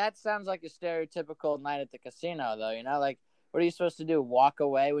 I mean, that sounds like a stereotypical night at the casino, though. You know, like, what are you supposed to do? Walk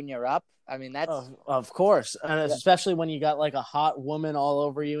away when you're up? I mean, that's of course, and especially when you got like a hot woman all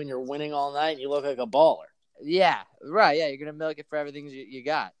over you and you're winning all night and you look like a baller. Yeah, right. Yeah, you're gonna milk it for everything you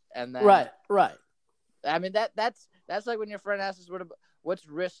got, and then right. I mean, that's like when your friend asks us what's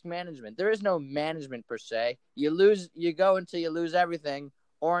risk management. There is no management per se. You go until you lose everything,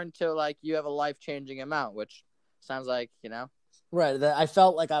 or until like you have a life-changing amount, which sounds like, you know. Right. I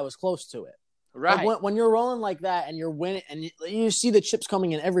felt like I was close to it. Right. Like when you're rolling like that and you're winning and you see the chips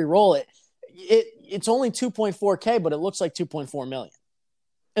coming in every roll, it's only 2.4K, but it looks like 2.4 million.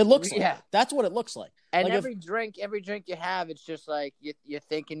 It looks like that's what it looks like. And like every drink you have, it's just like you're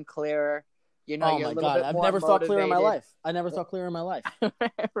thinking clearer. You know, oh you're my a little God, bit I've more never thought clearer in my motivated. life. I never thought clearer in my life.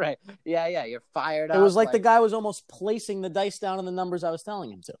 Right. Yeah, you're fired up. It was like the guy was almost placing the dice down in the numbers I was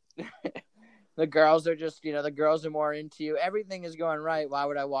telling him to. The girls are just, the girls are more into you. Everything is going right. Why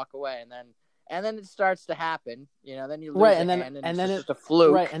would I walk away? And then it starts to happen. Then you lose right, and then it's just a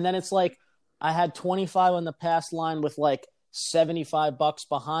fluke. Right, and then it's like I had 25 on the pass line with like $75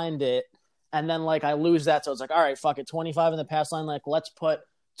 behind it, and then like I lose that, so it's like, all right, fuck it, 25 in the pass line. Like let's put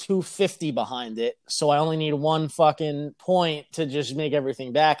 250 behind it, so I only need one fucking point to just make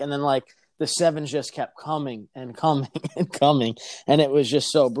everything back. And then like the sevens just kept coming and coming and coming, and it was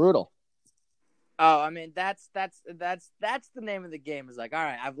just so brutal. Oh, I mean, that's the name of the game. Is like, all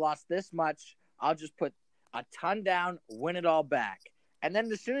right, I've lost this much. I'll just put a ton down, win it all back. And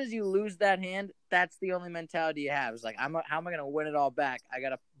then as soon as you lose that hand, that's the only mentality you have. It's like, how am I going to win it all back? I got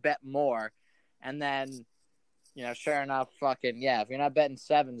to bet more. And then, sure enough, if you're not betting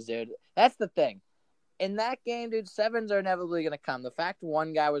sevens, dude, that's the thing. In that game, dude, sevens are inevitably going to come. The fact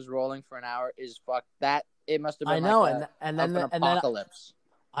one guy was rolling for an hour is that. It must have been an apocalypse.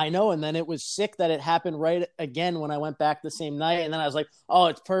 I know, and then it was sick that it happened right again when I went back the same night, and then I was like, oh,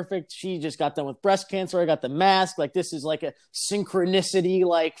 it's perfect. She just got done with breast cancer. I got the mask. Like, this is like a synchronicity,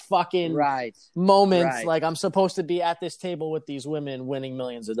 like, fucking moment. Right. Like, I'm supposed to be at this table with these women winning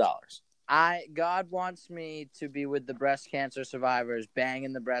millions of dollars. God wants me to be with the breast cancer survivors,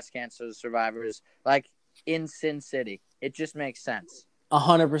 banging the breast cancer survivors, like, in Sin City. It just makes sense.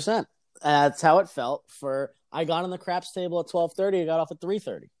 100%. That's how it felt I got on the craps table at 12:30. I got off at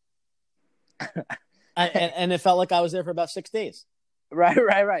 3:30. and it felt like I was there for about 6 days. Right.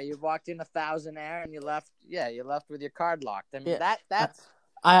 You walked in 1,000 air and you left. Yeah, you left with your card locked. I mean, that's.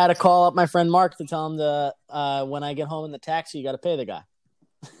 I had to call up my friend Mark to tell him when I get home in the taxi, you got to pay the guy.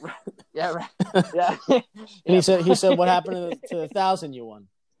 Yeah, right. Yeah. And he said, what happened to the 1,000 you won?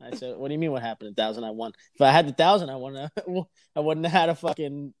 I said, what do you mean what happened to 1,000 I won? If I had the 1,000 I wouldn't have had a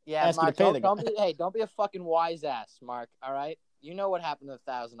fucking ask Mark, you to pay the guy. Don't be a fucking wise ass, Mark. All right, you know what happened to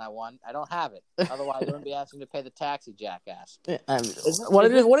the 1,000 I won. I don't have it. Otherwise, I wouldn't be asking to pay the taxi, jackass. Yeah, what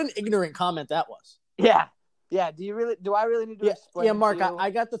an ignorant comment that was. Yeah. Do I really need to explain? Yeah, Mark, I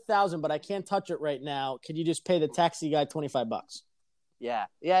got the 1,000, but I can't touch it right now. Could you just pay the taxi guy $25? Yeah.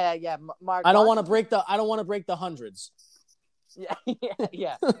 Mark, I don't want to break the hundreds.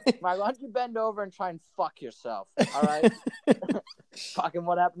 Yeah. Mark, why don't you bend over and try and fuck yourself? All right. Fucking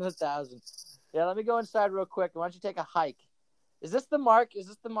what happened to the 1,000? Yeah, let me go inside real quick. Why don't you take a hike? Is this the Mark? Is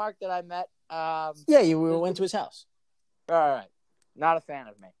this the Mark that I met? Yeah, we went to his house. All right. Not a fan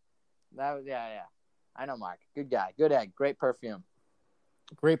of me. That was I know Mark. Good guy. Good egg. Great perfume.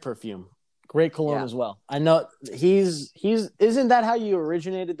 Great perfume. Great cologne as well. I know he's isn't that how you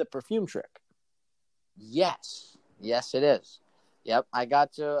originated the perfume trick? Yes, it is. Yep, I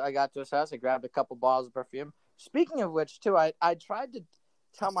got to his house. I grabbed a couple bottles of perfume. Speaking of which, too, I tried to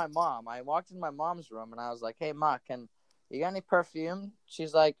tell my mom. I walked in my mom's room and I was like, "Hey, Ma, you got any perfume?"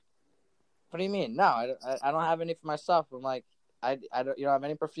 She's like, "What do you mean? No, I don't have any for myself." I'm like, "I don't. You don't have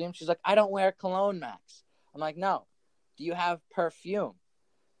any perfume?" She's like, "I don't wear cologne, Max." I'm like, "No. Do you have perfume?"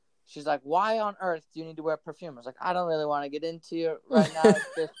 She's like, "Why on earth do you need to wear perfume?" I was like, "I don't really want to get into it right now. It's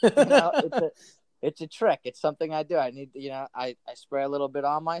just, it's a trick. It's something I do. I need, I spray a little bit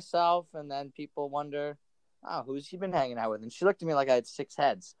on myself, and then people wonder, oh, who's he been hanging out with?" And she looked at me like I had 6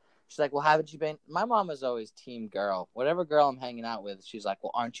 heads. She's like, "Well, haven't you been?" My mom is always team girl. Whatever girl I'm hanging out with, she's like,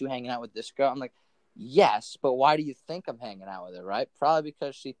 "Well, aren't you hanging out with this girl?" I'm like, "Yes, but why do you think I'm hanging out with her?" Right? Probably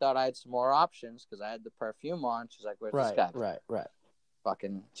because she thought I had some more options because I had the perfume on. She's like, "Where's this guy?" Right.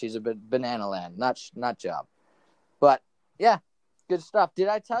 Fucking, she's a bit banana land, not job. But yeah, good stuff. Did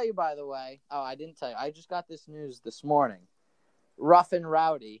I tell you, by the way? Oh, I didn't tell you. I just got this news this morning. Rough and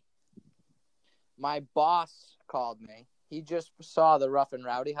Rowdy. My boss called me. He just saw the Rough and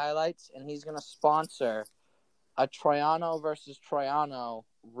Rowdy highlights, and he's gonna sponsor a Troiano versus Troiano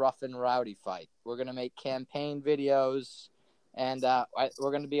Rough and Rowdy fight. We're gonna make campaign videos, and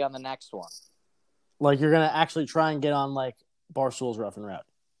we're going to be on the next one. Like you're gonna actually try and get on like Barstool's Rough and Rowdy.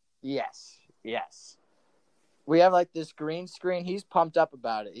 Yes. We have like this green screen. He's pumped up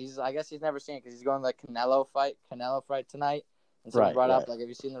about it. I guess he's never seen it because he's going to the Canelo fight tonight. And someone brought up like, have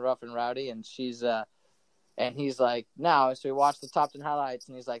you seen the Rough and Rowdy? And she's and he's like, no. So we watched the top 10 highlights,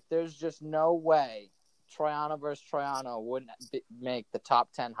 and he's like, there's just no way Troiano versus Troiano wouldn't make the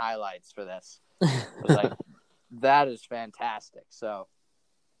top 10 highlights for this. I was like, that is fantastic. So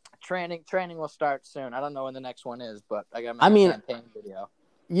training will start soon. I don't know when the next one is, but I got my campaign video.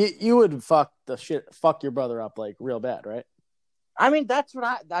 You would fuck your brother up like real bad, right? I mean, that's what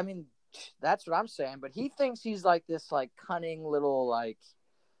I'm saying. But he thinks he's like this like cunning little like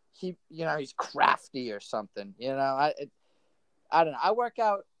he's crafty or something. I don't know. I work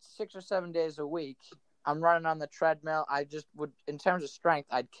out 6 or 7 days a week. I'm running on the treadmill. I just would, in terms of strength,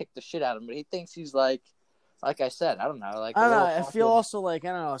 I'd kick the shit out of him. But he thinks he's like I said, I don't know. Like I don't know. I feel also like, I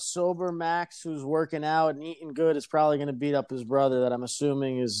don't know, a sober Max who's working out and eating good is probably going to beat up his brother that I'm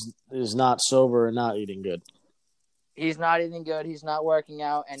assuming is not sober and not eating good. He's not eating good. He's not working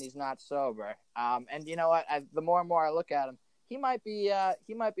out, and he's not sober. And you know what? The more and more I look at him, he might be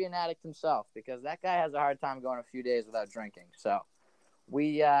an addict himself because that guy has a hard time going a few days without drinking. So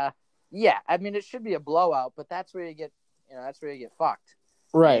I mean, it should be a blowout, but that's where you get fucked.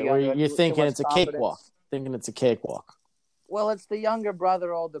 Right, where you're thinking it's a cakewalk. Thinking it's a cakewalk. Well, it's the younger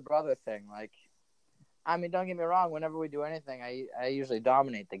brother, older brother thing. Like, I mean, don't get me wrong. Whenever we do anything, I usually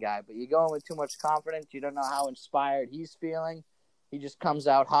dominate the guy. But you go in with too much confidence. You don't know how inspired he's feeling. He just comes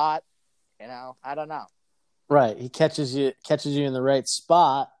out hot. I don't know. Right. He catches you in the right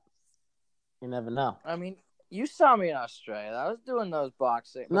spot. You never know. I mean, you saw me in Australia. I was doing those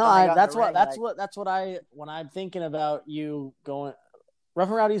boxing. No, that's what when I'm thinking about you going Rough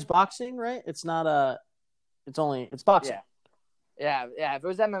and Rowdy's boxing, right? It's not it's boxing. Yeah. If it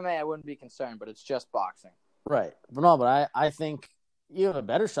was MMA, I wouldn't be concerned, but it's just boxing. Right. But I think you have a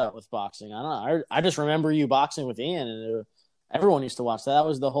better shot with boxing. I don't know. I just remember you boxing with Ian, and everyone used to watch that. That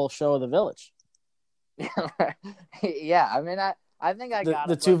was the whole show of the village. Yeah. I mean, I think I got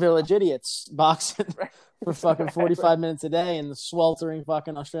the two village idiots boxing for fucking 45 minutes a day in the sweltering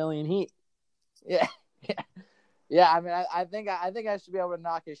fucking Australian heat. Yeah. Yeah, I mean, I think I should be able to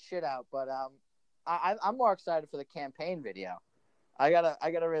knock his shit out, but I'm more excited for the campaign video. I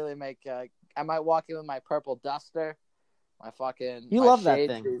gotta really make. I might walk in with my purple duster, my fucking. You love that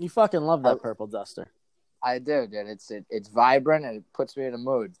thing. You fucking love that purple duster. I do, dude. It's vibrant and it puts me in a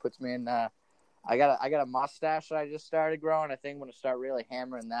mood. Puts me in. I got a mustache that I just started growing. I think I'm gonna start really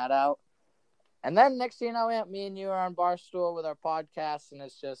hammering that out. And then next thing you know, me and you are on Barstool with our podcast, and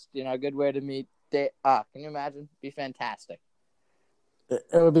it's just a good way to meet. Can you imagine? Be fantastic. It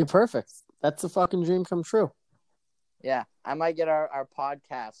would be perfect. That's a fucking dream come true. Yeah, I might get our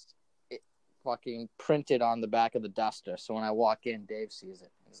podcast fucking printed on the back of the duster, so when I walk in, Dave sees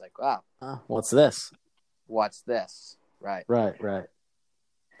it. He's like, "Wow, what's this? What's this?" Right.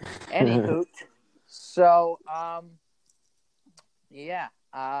 Anywho, so yeah,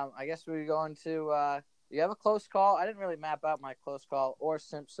 I guess we're going to. You have a close call? I didn't really map out my close call or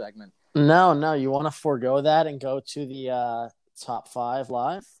simp segment. No. You want to forego that and go to the top 5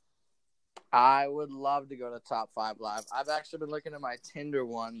 live? I would love to go to top 5 live. I've actually been looking at my Tinder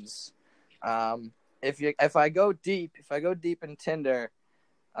ones. If I go deep in Tinder,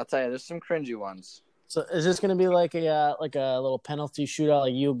 I'll tell you, there's some cringy ones. So is this going to be like a little penalty shootout,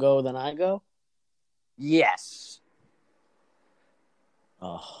 like you go then I go? Yes.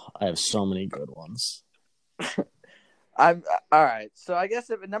 Oh, I have so many good ones. I'm all right. So I guess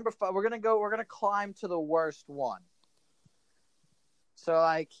if at number 5, we're gonna climb to the worst one. So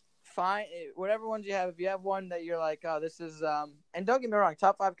like, find whatever ones you have. If you have one that you're like, oh, this is and don't get me wrong,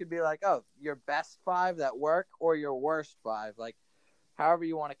 top 5 could be like, oh, your best 5 that work or your worst 5, like however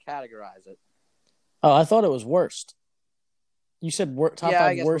you want to categorize it. Oh, I thought it was worst. You said top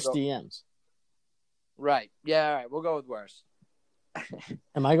 5 worst DMs. Right. Yeah. All right. We'll go with worst.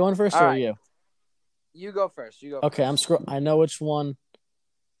 Am I going first or you? You go first. Okay, I'm I know which one.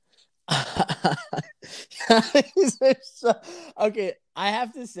 Okay, I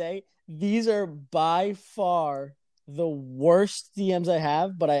have to say these are by far the worst DMs I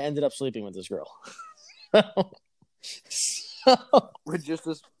have, but I ended up sleeping with this girl.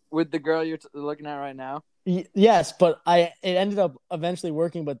 With the girl you're looking at right now? Yes, but it ended up eventually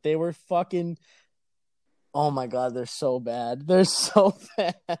working, but they were fucking. Oh my god, they're so bad. They're so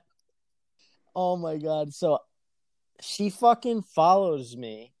bad. Oh my god. So she fucking follows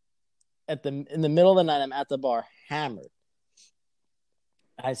me in the middle of the night. I'm at the bar, hammered.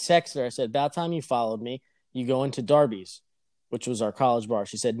 I text her. I said, about time you followed me. You go into Darby's. which was our college bar.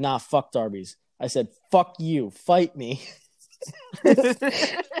 She said, nah, fuck Darby's. I said, fuck you, fight me.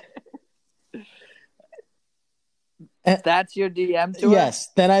 That's your DM to her? Yes.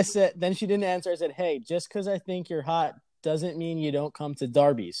 Then she didn't answer. I said, hey, just because I think you're hot doesn't mean you don't come to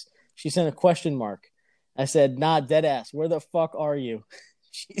Darby's. She sent a question mark. I said, nah, dead ass. Where the fuck are you?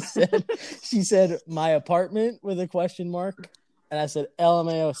 She said, my apartment with a question mark. And I said,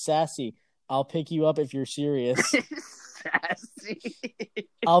 LMAO, sassy. I'll pick you up if you're serious. Sassy.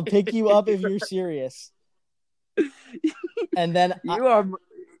 I'll pick you up if you're serious. And then are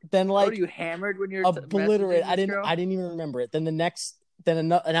you hammered when you're obliterate? I girl? didn't even remember it. Then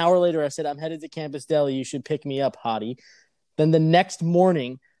an hour later, I said, I'm headed to Campus Deli. You should pick me up, hottie. Then the next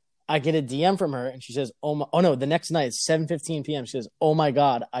morning, I get a DM from her, and she says, the next night, it's 7:15 p.m. She says, oh my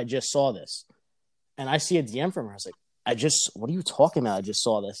God, I just saw this. And I see a DM from her. I was like, what are you talking about? I just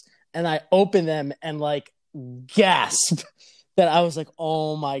saw this. And I open them and like gasp that I was like,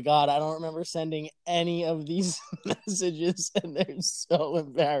 oh my God, I don't remember sending any of these messages, and they're so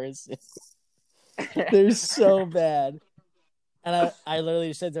embarrassing. They're so bad. And I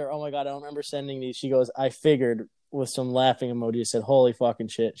literally said to her, oh my God, I don't remember sending these. She goes, I figured, with some laughing emoji. I said, holy fucking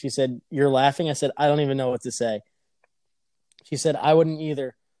shit. She said, you're laughing? I said, I don't even know what to say. She said, I wouldn't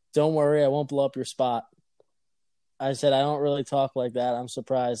either. Don't worry, I won't blow up your spot. I said, I don't really talk like that. I'm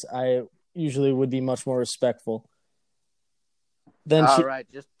surprised. I usually would be much more respectful. Then right,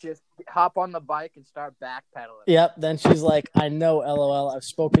 just hop on the bike and start backpedaling. Yep. Then she's like, I know, LOL. I've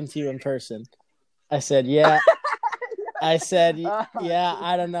spoken to you in person. I said, yeah. I said, yeah,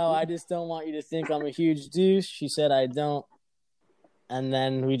 I don't know. I just don't want you to think I'm a huge douche. She said, I don't. And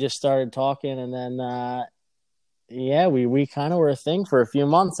then we just started talking. And then, we kind of were a thing for a few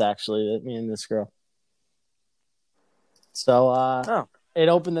months, actually, me and this girl. So it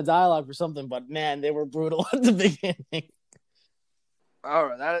opened the dialogue for something. But, man, they were brutal at the beginning.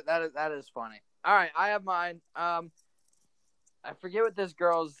 Oh, that is funny. All right, I have mine. I forget what this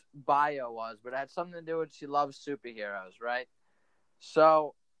girl's bio was, but it had something to do with she loves superheroes, right?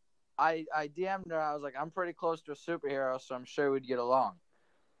 So I DM'd her. I was like, I'm pretty close to a superhero, so I'm sure we'd get along.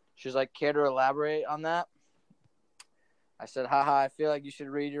 She's like, care to elaborate on that? I said, haha, I feel like you should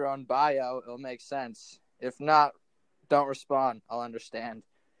read your own bio. It'll make sense. If not, don't respond. I'll understand.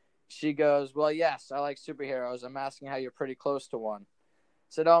 She goes, well, yes, I like superheroes. I'm asking how you're pretty close to one.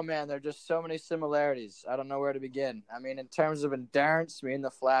 I said, oh, man, there are just so many similarities. I don't know where to begin. I mean, in terms of endurance, me and the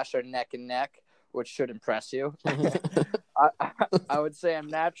Flash are neck and neck, which should impress you. I would say I'm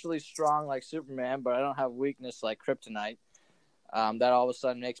naturally strong like Superman, but I don't have weakness like Kryptonite. That all of a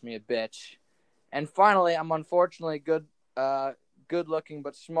sudden makes me a bitch. And finally, I'm unfortunately good looking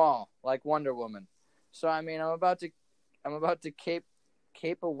but small, like Wonder Woman. So I mean, I'm about to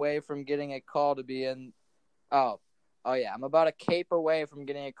cape away from getting a call to be in. Oh yeah, I'm about a cape away from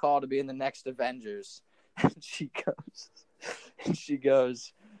getting a call to be in the next Avengers. And she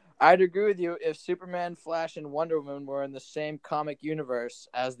goes, I'd agree with you if Superman, Flash, and Wonder Woman were in the same comic universe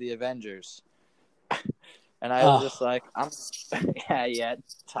as the Avengers. And I was just like, yeah,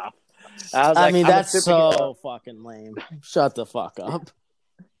 tough. I mean, that's so fucking lame. Shut the fuck up.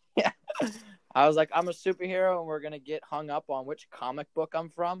 Yeah. I was like, I'm a superhero and we're going to get hung up on which comic book I'm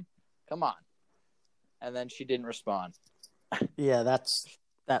from? Come on. And then she didn't respond. Yeah, that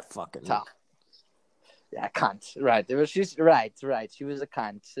fucking tough. Yeah, cunt. Right. She's right. She was a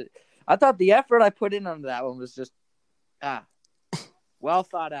cunt. I thought the effort I put in on that one was just well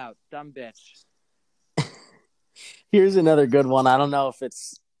thought out. Dumb bitch. Here's another good one. I don't know if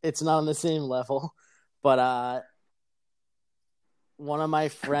it's not on the same level, but one of my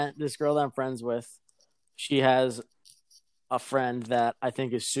this girl that I'm friends with, she has a friend that I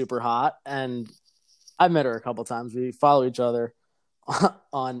think is super hot, and I've met her a couple times. We follow each other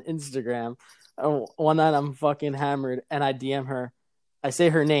on Instagram. One night I'm fucking hammered, and I DM her. I say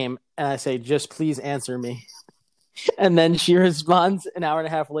her name, and I say, just please answer me. And then she responds an hour and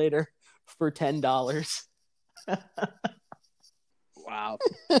a half later for $10. Wow.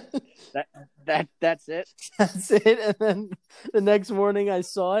 That's it? That's it. And then the next morning I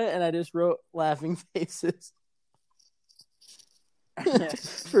saw it, and I just wrote laughing faces.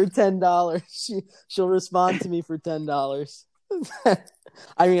 For $10. She'll respond to me for $10.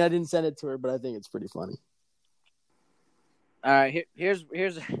 I mean, I didn't send it to her, but I think it's pretty funny. All right, here's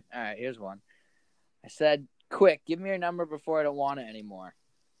one. I said, quick, give me your number before I don't want it anymore.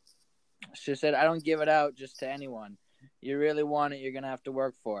 She said, I don't give it out just to anyone. You really want it, you're gonna have to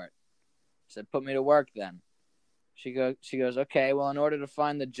work for it. I said, put me to work then. She goes, okay, well, in order to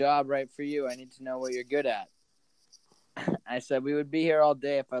find the job right for you, I need to know what you're good at. I said, we would be here all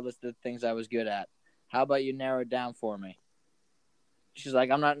day if I listed the things I was good at. How about you narrow it down for me? She's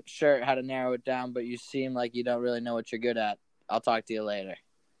like, I'm not sure how to narrow it down, but you seem like you don't really know what you're good at. I'll talk to you later.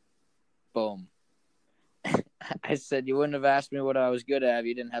 Boom. I said, you wouldn't have asked me what I was good at if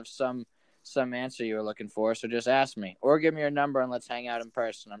you didn't have some answer you were looking for, so just ask me. Or give me your number and let's hang out in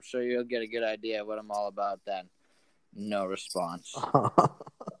person. I'm sure you'll get a good idea of what I'm all about then. No response.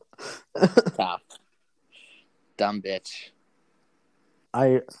 Tough. Dumb bitch.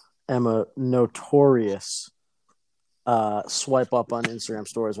 I am a notorious swipe up on Instagram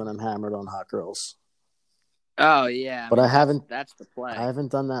stories when I'm hammered on hot girls. Oh yeah, but I haven't. That's the play. I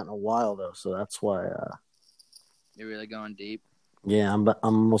haven't done that in a while though, so that's why. You're really going deep. Yeah, I'm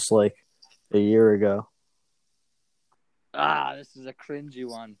almost like a year ago. This is a cringy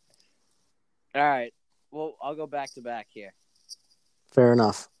one. All right, well, I'll go back to back here. Fair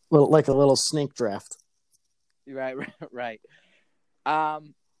enough. Like a little snake draft. Right.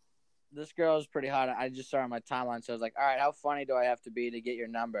 This girl is pretty hot. I just saw her on my timeline, so I was like, all right, how funny do I have to be to get your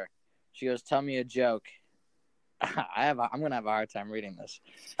number? She goes, tell me a joke. I'm going to have a hard time reading this.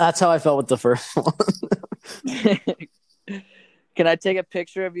 That's how I felt with the first one. Can I take a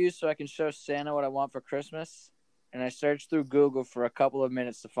picture of you so I can show Santa what I want for Christmas? And I searched through Google for a couple of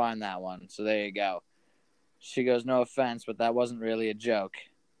minutes to find that one. So there you go. She goes, no offense, but that wasn't really a joke.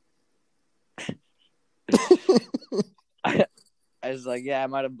 I was like, yeah, I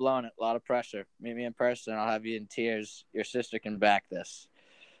might have blown it. A lot of pressure. Meet me in person. I'll have you in tears. Your sister can back this.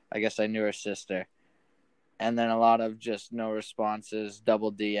 I guess I knew her sister. And then a lot of just no responses,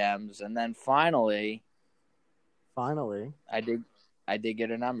 double DMs. And then finally, I did get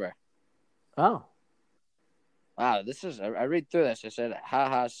her number. Oh. Wow, I read through this. I said,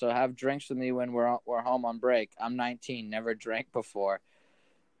 haha, so have drinks with me when we're home on break. I'm 19, never drank before.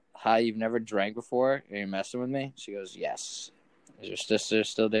 Hi, you've never drank before? Are you messing with me? She goes, yes. Is your sister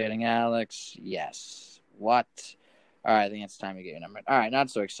still dating Alex? Yes. What? All right, I think it's time to get your number. All right, not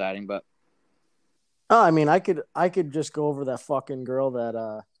so exciting, but. Oh, I mean, I could just go over that fucking girl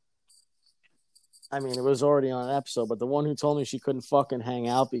that, I mean, it was already on an episode, but the one who told me she couldn't fucking hang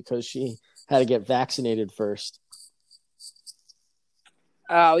out because she had to get vaccinated first.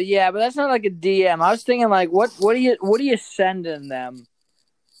 Oh yeah, but that's not like a DM. I was thinking like, what are you sending them?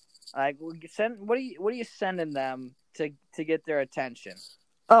 Like, what are you sending them to get their attention?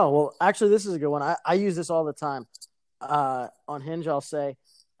 Oh well, actually, this is a good one. I use this all the time. On Hinge, I'll say,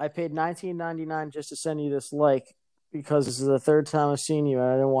 I paid $19.99 just to send you this like because this is the third time I've seen you and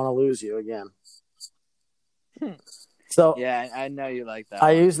I didn't want to lose you again. So yeah, I know you like that.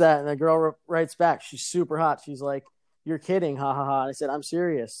 I use that, and the girl writes back. She's super hot. She's like, "You're kidding, ha ha ha." And I said, "I'm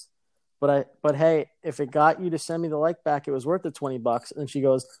serious." But hey, if it got you to send me the like back, it was worth the $20. And she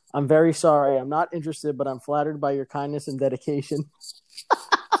goes, "I'm very sorry. I'm not interested, but I'm flattered by your kindness and dedication."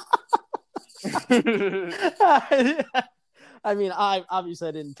 I mean, I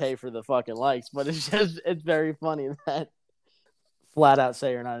obviously didn't pay for the fucking likes, but it's very funny that flat out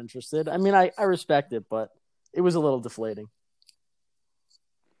say you're not interested. I mean, I respect it, but it was a little deflating.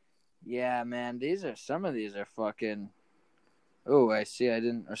 Yeah, man, some of these are fucking. Oh, I see. I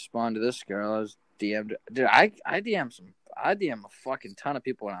didn't respond to this girl. I was DM'd. Dude, I DM a fucking ton of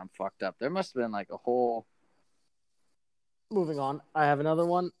people when I'm fucked up. There must have been like a whole. Moving on, I have another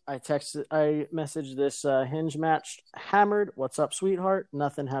one. I messaged this Hinge matched hammered. What's up, sweetheart?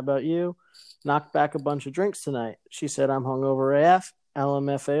 Nothing. How about you? Knocked back a bunch of drinks tonight. She said I'm hungover AF,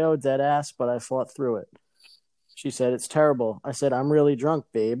 LMFAO, dead ass, but I fought through it. She said it's terrible. I said I'm really drunk,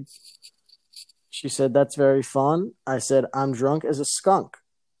 babe. She said that's very fun. I said I'm drunk as a skunk.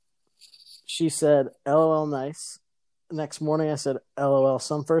 She said LOL, nice. Next morning I said LOL,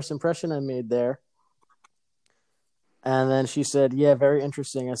 some first impression I made there. And then she said, yeah, very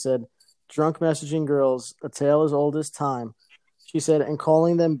interesting. I said, drunk messaging girls, a tale as old as time. She said, and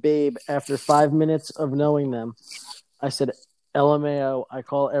calling them babe after 5 minutes of knowing them. I said, LMAO, I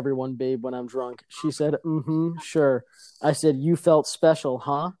call everyone babe when I'm drunk. She said, sure. I said, you felt special,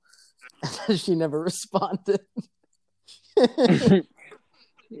 huh? And she never responded.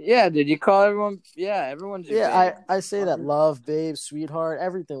 Yeah, did you call everyone? Yeah, everyone's your babe. I say that, love, babe, sweetheart,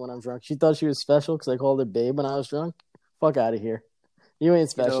 everything when I'm drunk. She thought she was special because I called her babe when I was drunk. Fuck out of here. You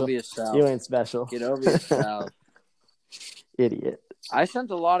ain't special. Get over yourself. You ain't special. Get over yourself. Idiot. I sent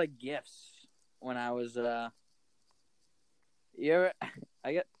a lot of gifts when I was I'll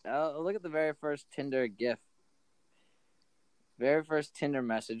look at the very first Tinder gift. Very first Tinder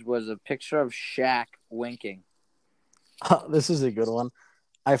message was a picture of Shaq winking. Oh, this is a good one.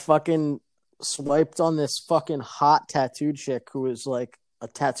 I fucking swiped on this fucking hot tattooed chick who was like a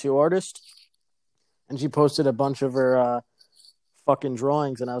tattoo artist. And she posted a bunch of her fucking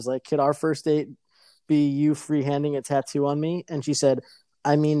drawings. And I was like, could our first date be you freehanding a tattoo on me? And she said,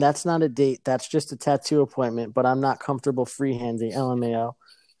 I mean, that's not a date. That's just a tattoo appointment, but I'm not comfortable freehanding, LMAO.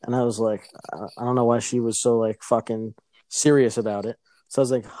 And I was like, I don't know why she was so like fucking serious about it. So I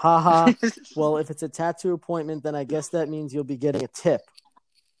was like, haha. Well, if it's a tattoo appointment, then I guess that means you'll be getting a tip.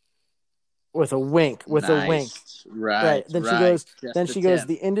 With a wink. Right. Then she goes,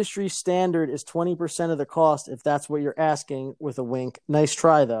 the industry standard is 20% of the cost if that's what you're asking, with a wink. Nice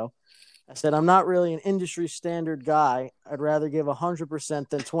try, though. I said, I'm not really an industry standard guy. I'd rather give 100%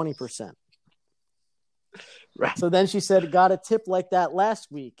 than 20%. Right. So then she said, got a tip like that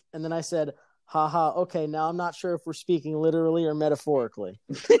last week. And then I said, haha, okay, now I'm not sure if we're speaking literally or metaphorically.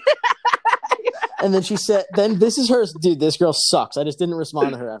 And then she said, then this is her, dude, this girl sucks. I just didn't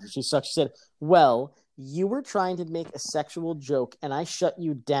respond to her after she sucks. She said, well, you were trying to make a sexual joke and I shut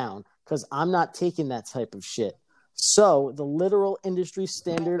you down because I'm not taking that type of shit. So the literal industry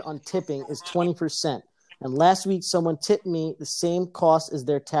standard on tipping is 20%. And last week someone tipped me the same cost as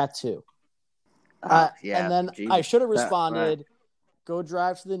their tattoo. And then Jesus. I should have responded, go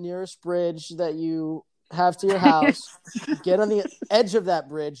drive to the nearest bridge that you have to your house, get on the edge of that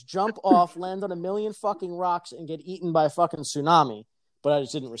bridge, jump off, land on a million fucking rocks, and get eaten by a fucking tsunami. But I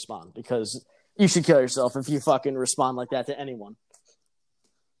just didn't respond because you should kill yourself if you fucking respond like that to anyone.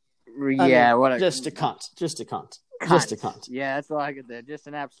 Yeah, just a cunt. Just a cunt. Yeah, that's all I could do. Just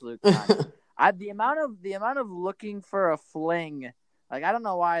an absolute cunt. The amount of looking for a fling, like I don't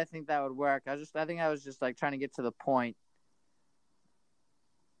know why I think that would work. I think I was just like trying to get to the point.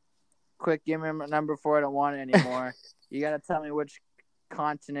 Quick, give me a number 4. I don't want it anymore. You got to tell me which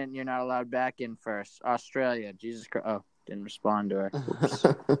continent you're not allowed back in first. Australia. Jesus Christ. Oh, didn't respond to her. Oops.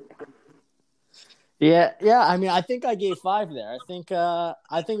 Yeah. I mean, I think I gave 5 there. I think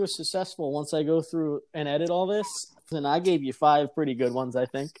it was successful once I go through and edit all this. And I gave you 5 pretty good ones, I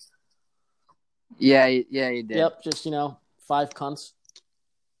think. Yeah, you did. Yep, just 5 cunts.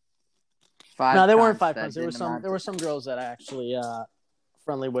 5. No, they weren't 5 cunts. There were some girls that I actually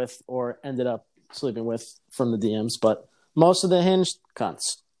friendly with or ended up sleeping with from the DMs, but most of the hinged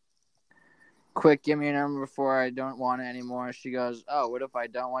cunts. Quick, give me a number 4. I don't want it anymore. She goes, oh, what if I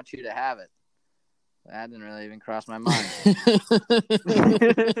don't want you to have it? That didn't really even cross my mind.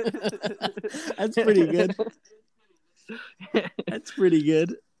 That's pretty good. That's pretty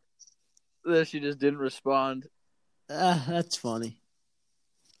good. She just didn't respond. That's funny.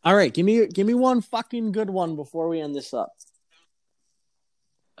 All right, give me one fucking good one before we end this up.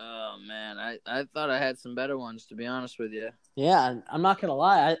 Oh, man. I thought I had some better ones, to be honest with you. Yeah, I'm not going to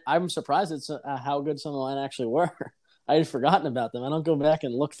lie. I'm surprised at how good some of mine actually were. I had forgotten about them. I don't go back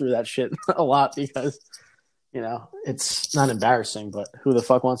and look through that shit a lot because, it's not embarrassing, but who the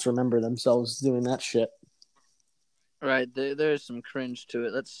fuck wants to remember themselves doing that shit? Right. There's some cringe to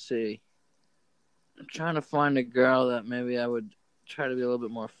it. Let's see. I'm trying to find a girl that maybe I would try to be a little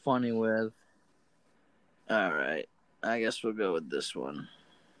bit more funny with. All right. I guess we'll go with this one.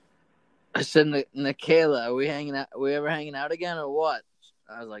 I said, Nikayla, are we hanging out? Are we ever hanging out again or what?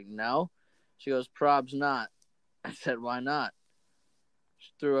 I was like, no. She goes, probs not. I said, why not?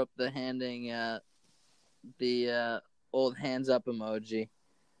 She threw up the handing the old hands up emoji.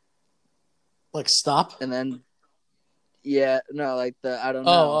 Like stop? And then, like the I don't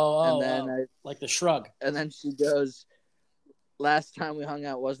know. And then like the shrug. And then she goes, last time we hung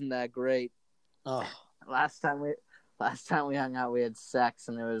out wasn't that great. Oh. Last time we hung out, we had sex,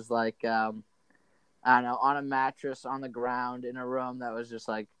 and it was like, I don't know, on a mattress on the ground in a room that was just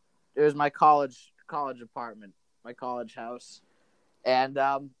like, it was my college apartment, my college house. And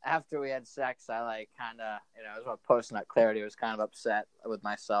after we had sex, I like kind of, I was about posting that clarity. I was kind of upset with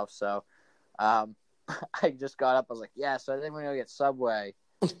myself, so I just got up. I was like, yeah, so I think we're gonna get Subway.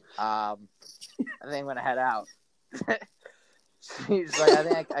 I think I'm gonna head out. She's like, I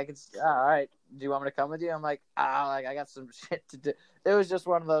think I could. All right. Do you want me to come with you? I'm like, I got some shit to do. It was just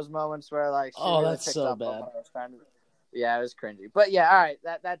one of those moments where like, she really that's so bad. Yeah, it was cringy. But yeah, all right.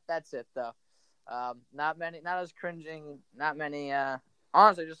 That's it though. Not as cringing. Not many.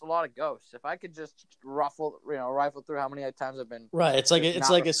 Honestly, just a lot of ghosts. If I could just rifle through how many times I've been. Right. It's like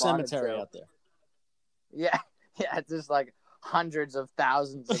a cemetery out there. Yeah. It's just like hundreds of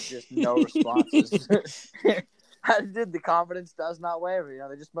thousands of just no responses. The confidence does not waver.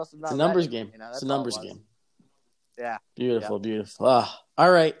 They just must have not. It's a numbers game. It's a numbers game. Yeah. Beautiful.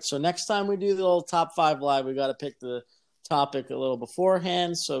 All right. So next time we do the little top 5 live, we got to pick the topic a little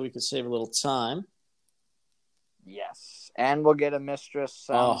beforehand so we can save a little time. Yes, and we'll get a mistress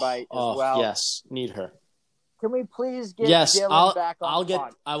soundbite as well. Yes, need her. Can we please get Dylan back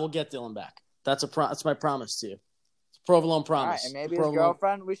on? I will get Dylan back. That's my promise to you. It's Provolone promise. All right, and maybe his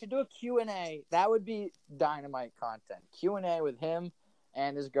girlfriend. We should do a Q&A. That would be dynamite content. Q&A with him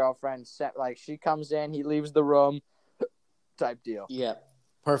and his girlfriend. Set like she comes in, he leaves the room, type deal. Yeah,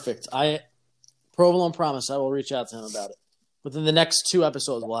 perfect. Provolone promise. I will reach out to him about it. Within the next 2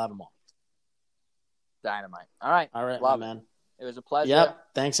 episodes, we'll have them all. Dynamite. All right, my man. It was a pleasure. Yep.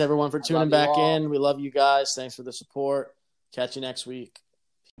 Thanks everyone for tuning back in. We love you guys. Thanks for the support. Catch you next week.